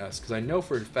the ant nest, because I know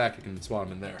for a fact I can spawn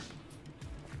them in there.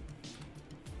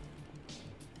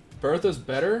 Bertha's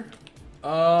better?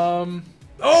 Oh,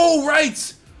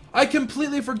 right! I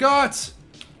completely forgot!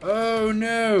 Oh,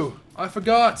 no. I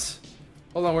forgot.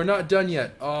 Hold on, we're not done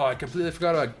yet. Oh, I completely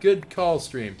forgot about good call,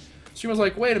 stream. Stream was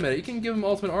like, wait a minute, you can give him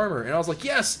ultimate armor. And I was like,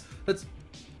 yes! That's...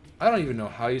 I don't even know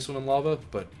how you swim in lava,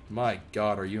 but my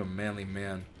god, are you a manly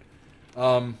man.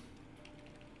 It's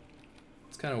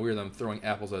kind of weird that I'm throwing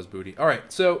apples as booty.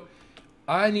 Alright, so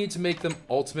I need to make them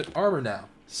ultimate armor now.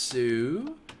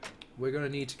 So we're going to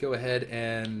need to go ahead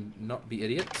and not be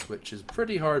idiots, which is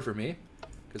pretty hard for me.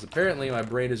 Because apparently my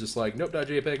brain is just like, nope,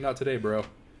 .jpg, not today, bro.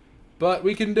 But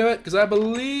we can do it, because I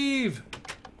believe.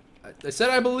 I said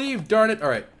I believe, darn it.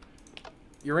 Alright.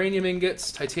 Uranium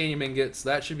ingots, titanium ingots,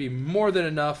 that should be more than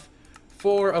enough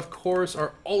for, of course,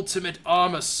 our ultimate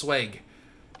armor swag.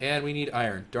 And we need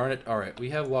iron. Darn it. Alright,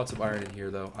 we have lots of iron in here,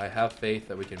 though. I have faith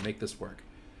that we can make this work.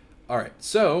 Alright,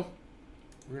 so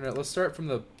let's start from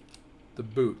the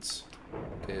boots.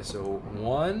 Okay, so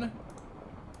 1,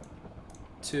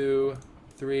 2,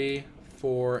 3,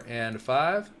 4, and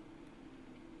 5.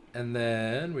 And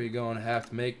then we're going to have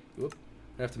to make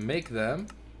them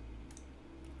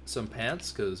some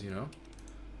pants, because, you know.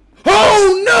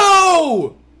 Oh,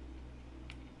 no!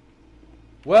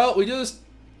 Well, we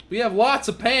have lots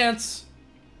of pants.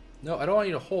 No, I don't want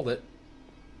you to hold it.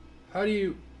 How do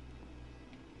you...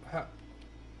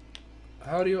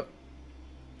 How do you...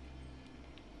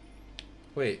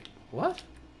 Wait, what?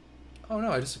 Oh,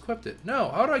 no, I just equipped it. No,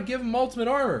 how do I give him ultimate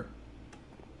armor?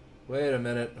 Wait a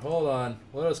minute, hold on.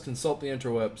 Let us consult the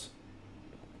interwebs.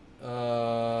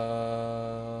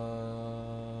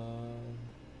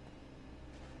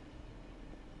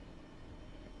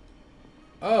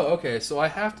 Oh, okay, so I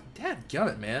have to...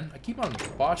 Dadgummit, man. I keep on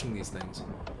botching these things.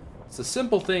 It's the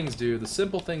simple things, dude. The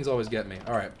simple things always get me.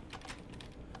 Alright.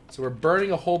 So we're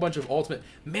burning a whole bunch of ultimate...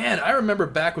 Man, I remember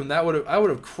back when I would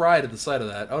have cried at the sight of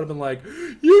that. I would have been like,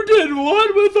 you did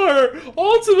what with our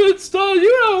ultimate stuff?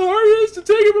 You know how hard it is to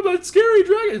take it from that scary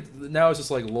dragon. Now it's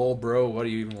just like, lol, bro, what do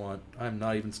you even want? I'm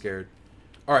not even scared.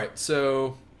 Alright,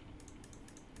 so...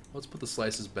 Let's put the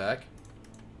slices back.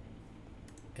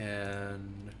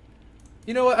 And...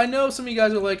 You know what? I know some of you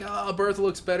guys are like, oh, Bertha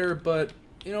looks better, but,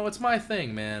 you know, it's my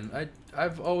thing, man.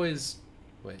 I've always...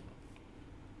 Wait.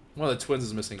 One of the twins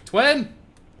is missing. Twin!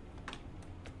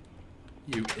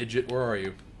 You idiot, where are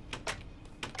you?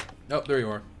 Nope, there you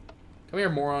are. Come here,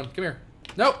 moron. Come here.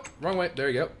 Nope, wrong way. There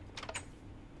you go.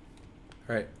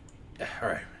 Alright.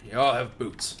 Alright, you all have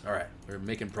boots. Alright, we're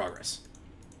making progress.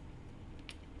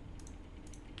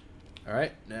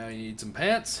 Alright, now you need some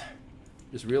pants.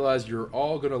 Just realize you're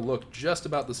all going to look just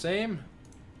about the same.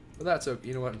 But that's okay.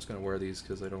 You know what? I'm just going to wear these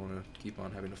because I don't want to keep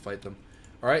on having to fight them.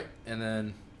 Alright, and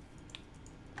then...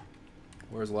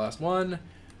 Where's the last one?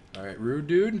 Alright, rude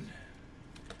dude.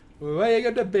 Why you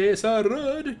got to be so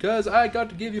rude? Because I got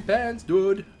to give you pants,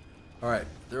 dude. Alright,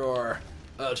 there are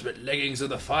ultimate leggings of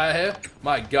the fire here.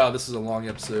 My god, this is a long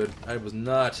episode. I was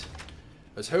not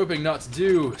I was hoping not to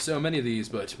do so many of these,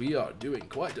 but we are doing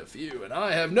quite a few, and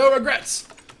I have no regrets!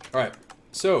 Alright,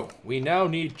 so, we now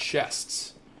need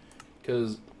chests.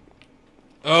 Because...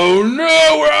 Oh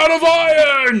no, we're out of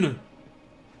iron!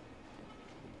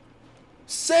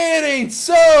 Say it ain't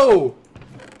so!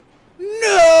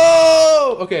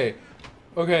 No! Okay,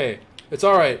 okay, it's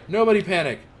alright. Nobody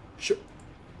panic.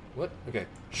 What? Okay.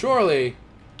 Surely.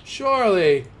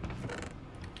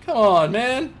 Come on,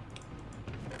 man.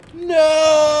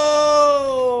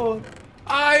 No!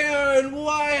 Iron,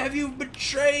 why have you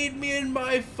betrayed me in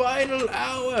my final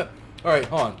hour? Alright,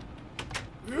 hold on.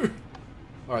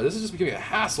 Alright, this is just becoming a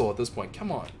hassle at this point.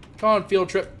 Come on. Come on, field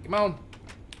trip. Come on.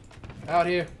 Out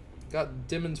here. Got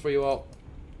diamonds for you all.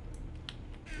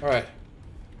 Alright.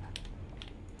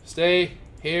 Stay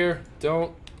here.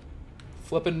 Don't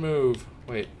flip and move.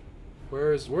 Wait.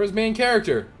 Where's main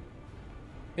character?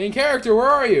 Main character, where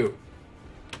are you?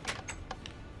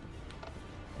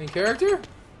 Main character?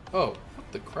 Oh, what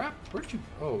the crap? Where'd you...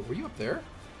 Oh, were you up there?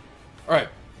 Alright.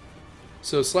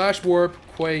 So, slash warp,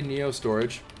 Quay, Neo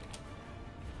storage.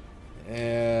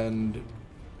 And...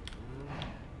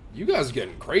 You guys are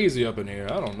getting crazy up in here.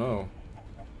 I don't know.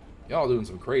 Y'all doing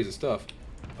some crazy stuff.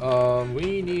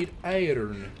 We need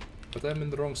iron. But I'm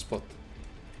in the wrong spot.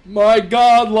 My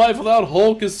god, life without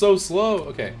Hulk is so slow.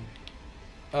 Okay.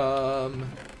 Alright.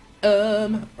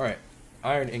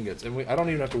 Iron ingots. And I don't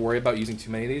even have to worry about using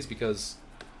too many of these because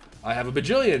I have a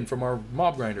bajillion from our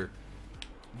mob grinder.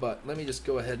 But let me just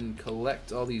go ahead and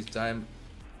collect all these diamond,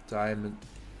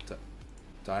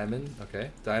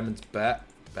 okay. Diamonds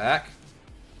back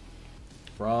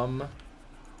from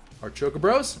our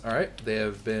ChocoBros. Alright. They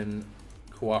have been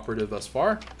cooperative thus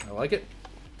far. I like it.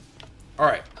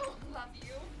 Alright.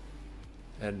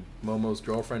 And Momo's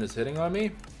girlfriend is hitting on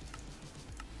me.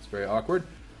 It's very awkward.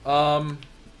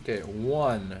 Okay,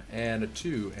 1, and a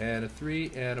 2, and a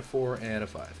 3, and a 4, and a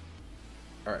 5.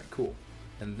 Alright, cool.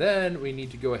 And then we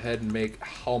need to go ahead and make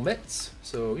helmets.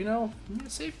 So, you know,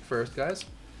 safety first, guys.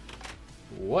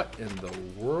 What in the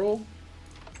world?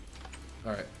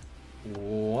 Alright.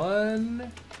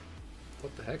 1.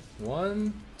 What the heck?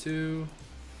 1, 2,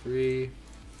 3,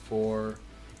 4,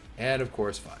 and of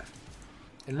course 5.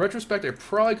 In retrospect, I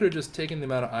probably could have just taken the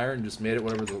amount of iron and just made it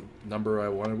whatever the number I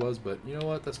wanted was, but you know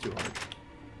what? That's too hard.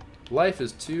 Life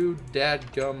is too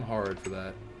dadgum hard for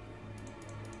that.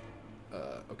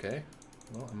 Okay.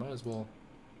 Well, I might as well...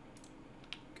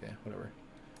 Okay, whatever.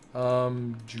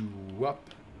 Drop.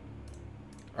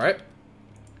 Alright.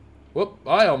 Whoop,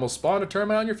 I almost spawned a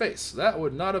termite on your face. That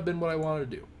would not have been what I wanted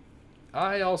to do.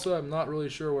 I also am not really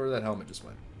sure where that helmet just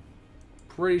went.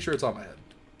 Pretty sure it's on my head.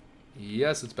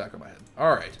 Yes, it's back on my head.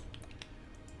 Alright.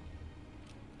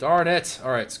 Darn it.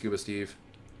 Alright, Scuba Steve.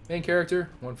 Main character,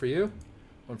 one for you.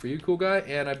 One for you, cool guy.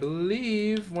 And I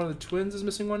believe one of the twins is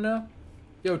missing one now.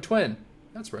 Yo, twin.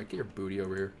 That's right, get your booty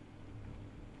over here.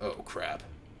 Oh, crap.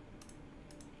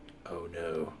 Oh,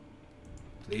 no.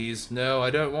 Please, no, I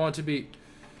don't want to be...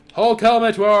 Hulk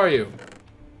helmet, where are you?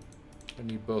 I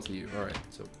need both of you. Alright,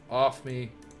 so off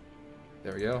me.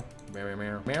 There we go. Meow,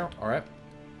 meow, meow. Alright.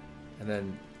 And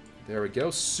then... There we go.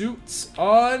 Suits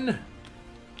on.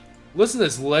 Listen to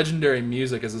this legendary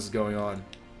music as this is going on.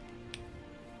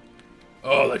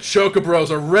 Oh, the ChocoBros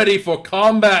are ready for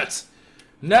combat.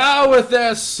 Now with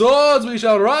their swords we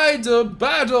shall ride to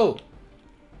battle.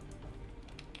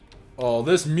 Oh,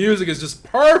 this music is just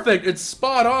perfect. It's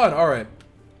spot on. All right.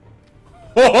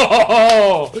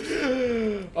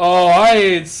 Oh, I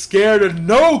ain't scared of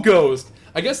no ghost.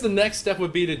 I guess the next step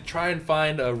would be to try and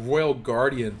find a Royal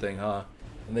Guardian thing, huh?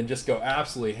 And then just go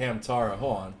absolutely ham-tara.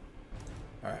 Hold on.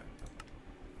 Alright.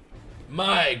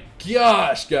 My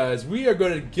gosh, guys. We are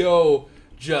going to go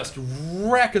just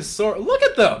wreck a sword. Look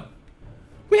at them.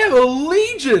 We have a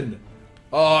legion.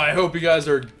 Oh, I hope you guys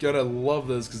are going to love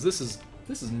this because this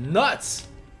is nuts.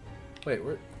 Wait,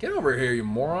 get over here, you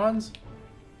morons.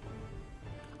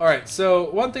 Alright, so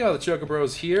one thing about the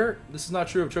ChocoBros here. This is not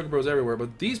true of ChocoBros everywhere,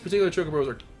 but these particular ChocoBros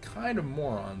are kind of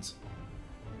morons.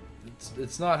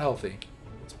 It's not healthy.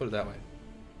 Put it that way.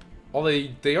 Although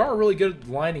they are really good at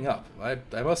lining up. I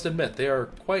must admit, they are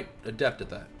quite adept at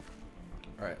that.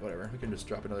 Alright, whatever. We can just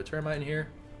drop another termite in here.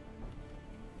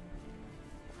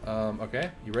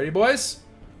 Okay. You ready, boys?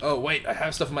 Oh, wait. I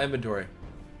have stuff in my inventory.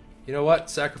 You know what?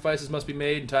 Sacrifices must be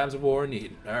made in times of war and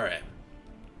need. Alright.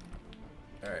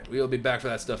 Alright. We'll be back for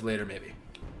that stuff later, maybe.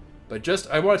 But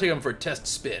I want to take them for a test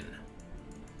spin.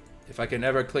 If I can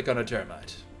ever click on a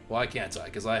termite. Why can't I?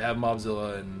 Because I have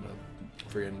Mobzilla and...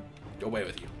 Freaking away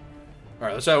with you.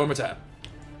 Alright, let's try it one more time.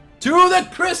 To the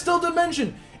crystal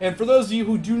dimension! And for those of you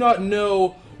who do not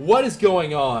know what is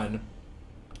going on,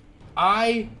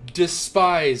 I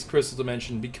despise Crystal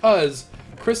Dimension because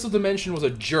Crystal Dimension was a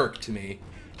jerk to me,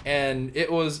 and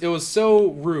it was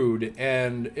so rude,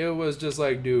 and it was just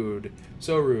like, dude,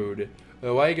 so rude.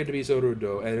 Why you get to be so rude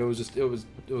though? And it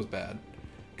was bad.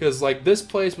 Because like this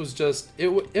place was just it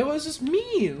was just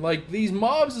mean. Like these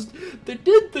mobs they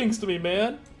did things to me,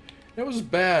 man. It was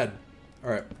bad.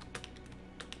 All right.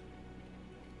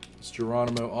 It's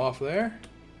Geronimo off there.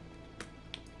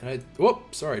 And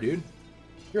whoop, sorry, dude.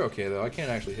 You're okay though. I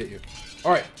can't actually hit you.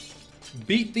 All right.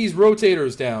 Beat these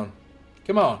rotators down.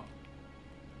 Come on.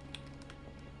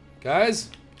 Guys.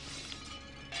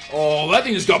 Oh, that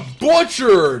thing just got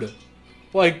butchered.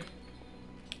 Like,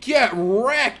 get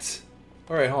wrecked.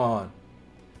 All right, hold on.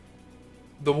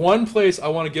 The one place I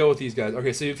want to go with these guys.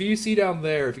 Okay, so if you see down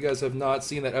there, if you guys have not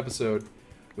seen that episode,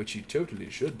 which you totally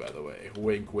should, by the way,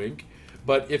 wink, wink.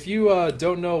 But if you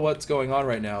don't know what's going on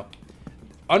right now,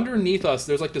 underneath us,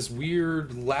 there's like this weird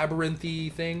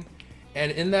labyrinthy thing.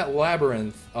 And in that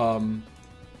labyrinth,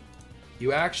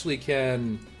 you actually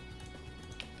can...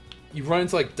 You run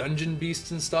into like dungeon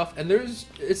beasts and stuff, and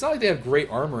it's not like they have great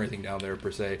armor or anything down there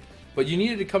per se, but you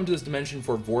needed to come to this dimension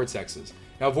for vortexes.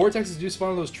 Now vortexes do spawn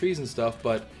on those trees and stuff,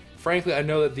 but frankly I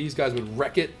know that these guys would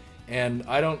wreck it, and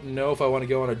I don't know if I want to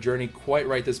go on a journey quite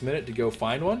right this minute to go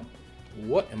find one.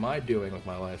 What am I doing with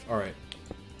my life? Alright.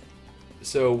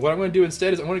 So what I'm going to do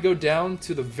instead is I'm going to go down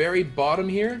to the very bottom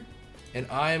here, and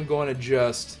I am going to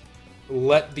just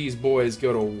let these boys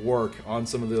go to work on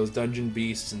some of those dungeon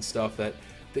beasts and stuff that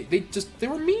they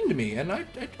were mean to me, and I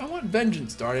want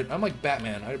vengeance, darn it. I'm like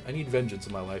Batman. I need vengeance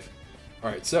in my life.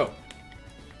 Alright, so.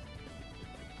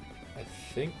 I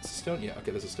think it's a stone. Yeah,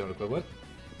 okay, that's a stone equivalent.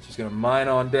 Just gonna mine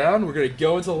on down. We're gonna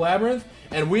go into the labyrinth,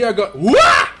 and we are going.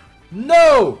 Wah!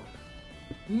 No!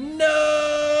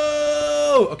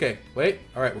 No! Okay, wait.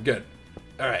 Alright, we're good.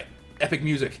 Alright, epic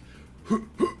music.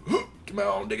 Come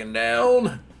on, digging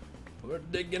down. We're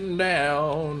digging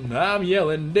down, I'm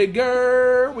yelling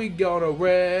digger, we gonna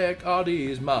wreck all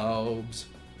these mobs.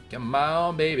 Come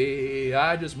on baby,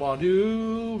 I just want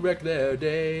to wreck their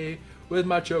day with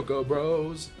my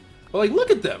ChocoBros. But like, look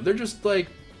at them, they're just like,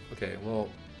 okay, well,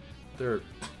 they're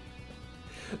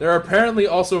apparently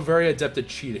also very adept at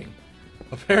cheating.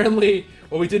 Apparently,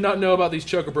 what we did not know about these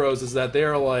ChocoBros is that they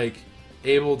are like,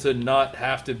 able to not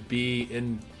have to be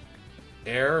in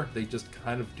air, they just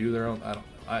kind of do their own, I don't know.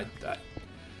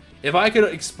 If I could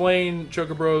explain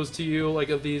ChocoBros to you, like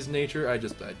of these nature, I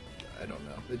don't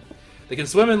know. They can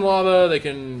swim in lava, they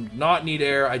can not need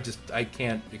air, I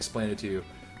can't explain it to you.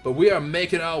 But we are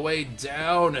making our way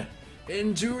down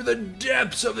into the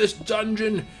depths of this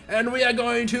dungeon, and we are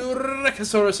going to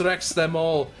Rechosaurus Rex them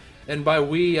all. And by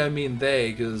we, I mean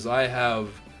they, because I have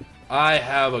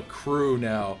a crew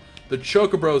now. The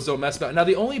ChocoBros don't mess about. Now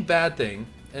the only bad thing,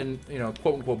 and you know,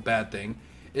 quote unquote bad thing,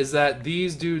 is that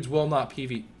these dudes will not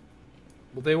PvP.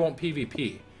 Well, they won't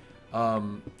PvP.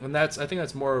 And I think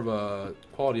that's more of a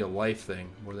quality of life thing.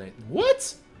 More than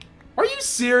what? Are you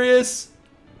serious?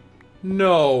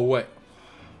 No way.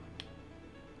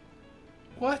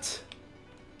 What?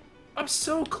 I'm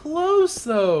so close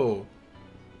though.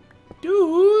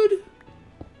 Dude.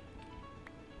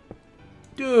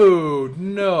 Dude,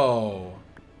 no.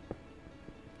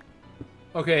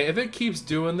 Okay, if it keeps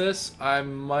doing this, I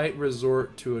might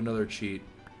resort to another cheat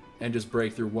and just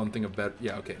break through one thing of better.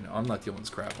 Yeah, okay, no, I'm not dealing with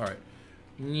this crap. All right.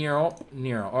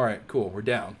 All right, cool, we're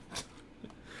down.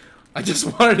 I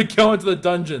just wanted to go into the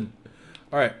dungeon.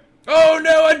 All right. Oh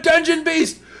no, a dungeon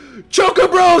beast!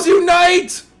 ChocoBros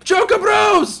unite!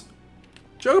 ChocoBros!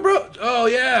 ChocoBro! Oh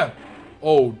yeah!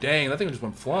 Oh dang, that thing just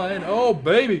went flying. Oh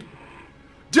baby,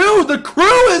 dude, the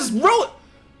crew is rolling.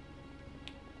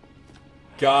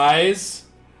 Guys,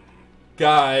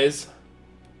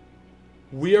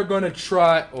 we are gonna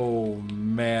try. Oh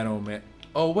man, oh man.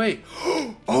 Oh wait.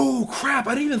 Oh crap!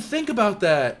 I didn't even think about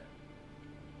that.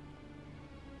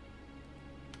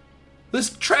 This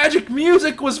tragic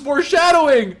music was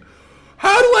foreshadowing.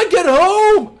 How do I get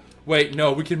home? Wait,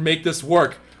 no, we can make this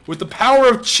work with the power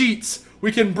of cheats.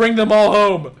 We can bring them all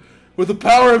home with the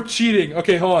power of cheating.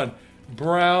 Okay, hold on.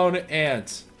 Brown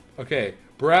ants. Okay.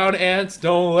 Brown ants,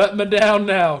 don't let me down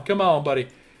now. Come on, buddy.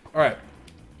 Alright.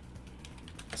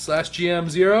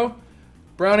 /GM0.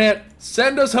 Brown ant,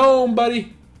 send us home,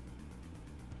 buddy.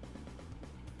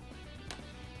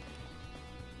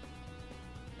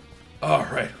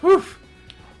 Alright. Whew.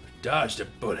 Dodged a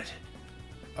bullet.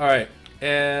 Alright.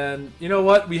 And you know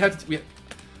what? We have to...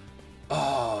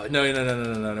 Oh, no,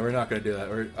 we're not going to do that.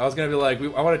 I was going to be like,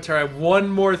 I want to try one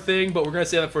more thing, but we're going to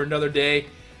save that for another day.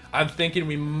 I'm thinking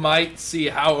we might see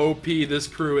how OP this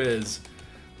crew is,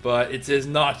 but it is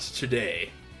not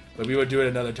today. But we would do it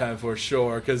another time for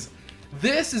sure, because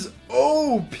this is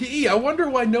OP. I wonder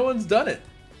why no one's done it.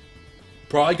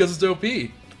 Probably because it's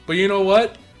OP. But you know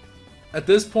what? At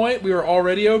this point, we are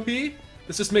already OP.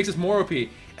 This just makes us more OP.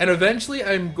 And eventually,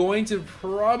 I'm going to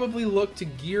probably look to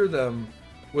gear them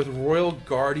with Royal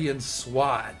Guardian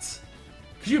SWATs.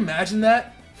 Could you imagine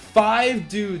that? 5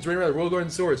 dudes right around the Royal Guardian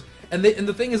swords. And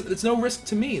the thing is, it's no risk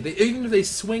to me. Even if they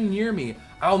swing near me,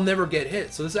 I'll never get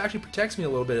hit. So this actually protects me a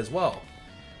little bit as well.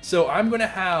 So I'm going to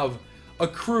have a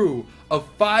crew of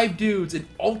 5 dudes in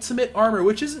ultimate armor,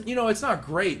 which isn't, you know, it's not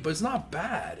great, but it's not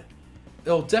bad.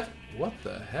 It'll what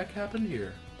the heck happened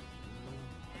here?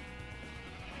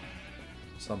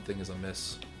 Something is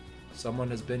amiss.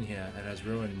 Someone has been here and has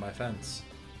ruined my fence.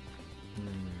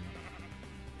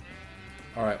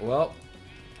 Alright, well,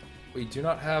 we do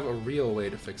not have a real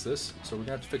way to fix this, so we're going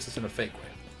to have to fix this in a fake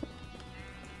way.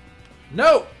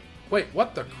 No! Wait,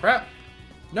 what the crap?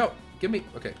 No, give me...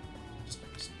 Okay.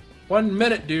 Just 1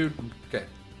 minute, dude. Okay.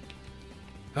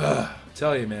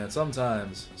 Tell you, man,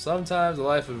 sometimes the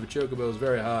life of a Chocobo is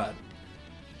very hard.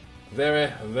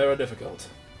 Very, very difficult.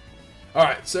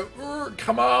 Alright, so,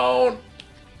 come on!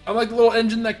 I'm like the little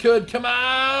engine that could. Come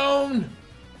on!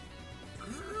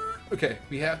 Okay,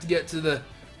 we have to get to the...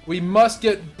 We must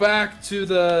get back to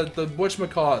the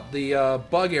whatchamacallit, the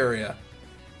bug area.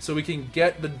 So we can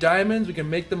get the diamonds, we can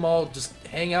make them all just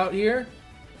hang out here,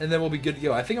 and then we'll be good to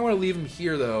go. I think I want to leave them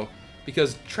here, though,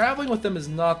 because traveling with them is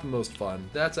not the most fun.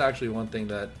 That's actually one thing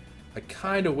that I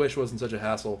kind of wish wasn't such a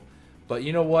hassle. But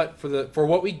you know what? For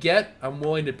what we get, I'm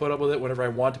willing to put up with it whenever I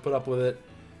want to put up with it.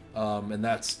 And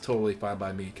that's totally fine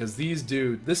by me. Because these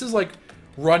dudes, this is like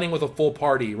running with a full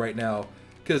party right now.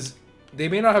 Because they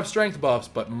may not have strength buffs,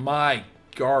 but my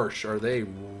gosh, are they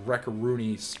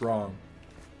wreckaroony strong.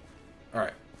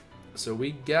 Alright, so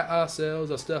we got ourselves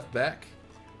our stuff back.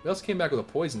 We also came back with a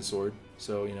poison sword,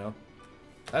 so, you know,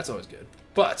 that's always good.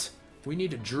 But we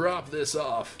need to drop this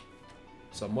off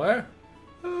somewhere.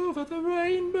 Over the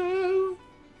rainbow.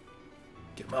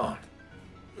 Come on.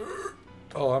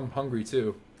 Oh, I'm hungry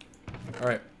too.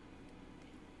 Alright.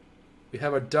 We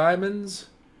have our diamonds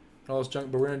and all this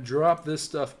junk, but we're going to drop this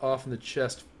stuff off in the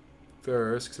chest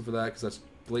first, except for that, because that's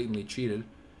blatantly cheated.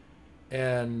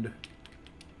 And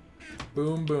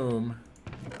boom, boom.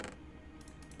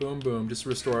 Boom, boom. Just to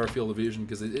restore our field of vision,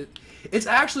 because it's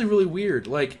actually really weird.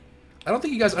 Like, I don't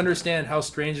think you guys understand how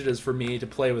strange it is for me to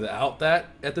play without that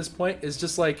at this point. It's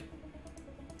just like,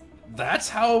 that's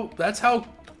how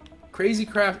crazy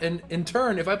craft, and in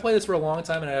turn, if I play this for a long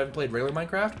time and I haven't played regular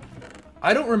Minecraft,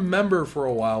 I don't remember for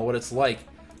a while what it's like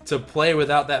to play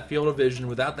without that field of vision,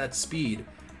 without that speed,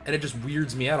 and it just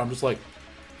weirds me out. I'm just like,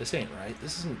 this ain't right.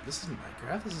 This isn't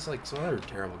Minecraft. This is like some other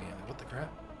terrible game. Like, what the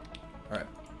crap? All right,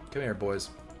 come here, boys.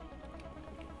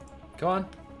 Come on.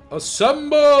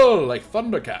 Assemble like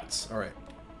Thundercats. All right.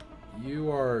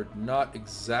 You are not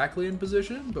exactly in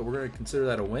position, but we're going to consider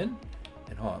that a win.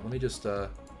 And hold on, let me just,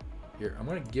 here, I'm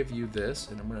going to give you this,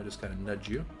 and I'm going to just kind of nudge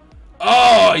you.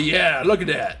 Oh, yeah, look at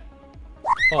that.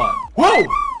 Hold on. Whoa!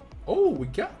 Oh, we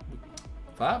got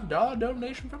 $5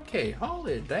 donation from Kay.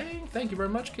 Holy dang. Thank you very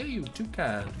much, Kay. You too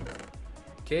kind.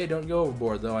 Kay, don't go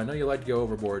overboard, though. I know you like to go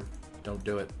overboard. Don't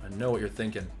do it. I know what you're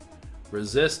thinking.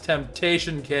 Resist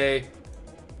temptation, Kay.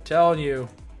 Telling you,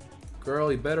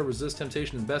 girl, you better resist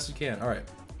temptation as best you can. All right.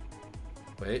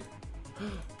 Wait.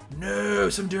 No,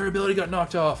 some durability got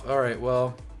knocked off. All right,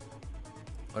 well,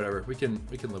 whatever. We can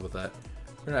live with that.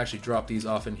 We're gonna actually drop these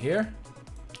off in here,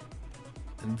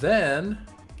 and then,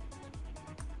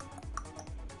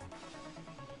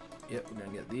 yep, we're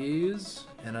gonna get these,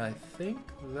 and I think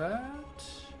that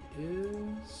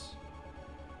is,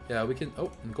 yeah, we can.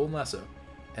 Oh, and golden lasso.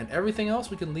 And everything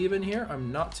else we can leave in here. I'm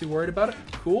not too worried about it.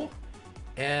 Cool.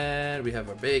 And we have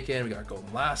our bacon. We got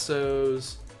golden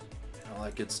lassos. And all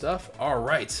that good stuff. All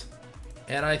right.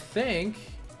 And I think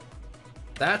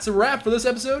that's a wrap for this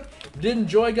episode. If you did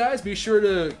enjoy, guys, be sure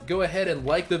to go ahead and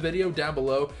like the video down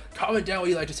below. Comment down what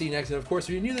you'd like to see next. And, of course, if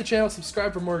you're new to the channel,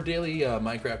 subscribe for more daily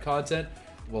Minecraft content.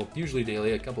 Well, usually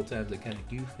daily. A couple times I kind of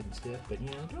goof and stuff. But, you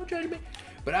know, don't judge me.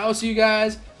 But I will see you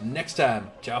guys next time.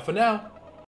 Ciao for now.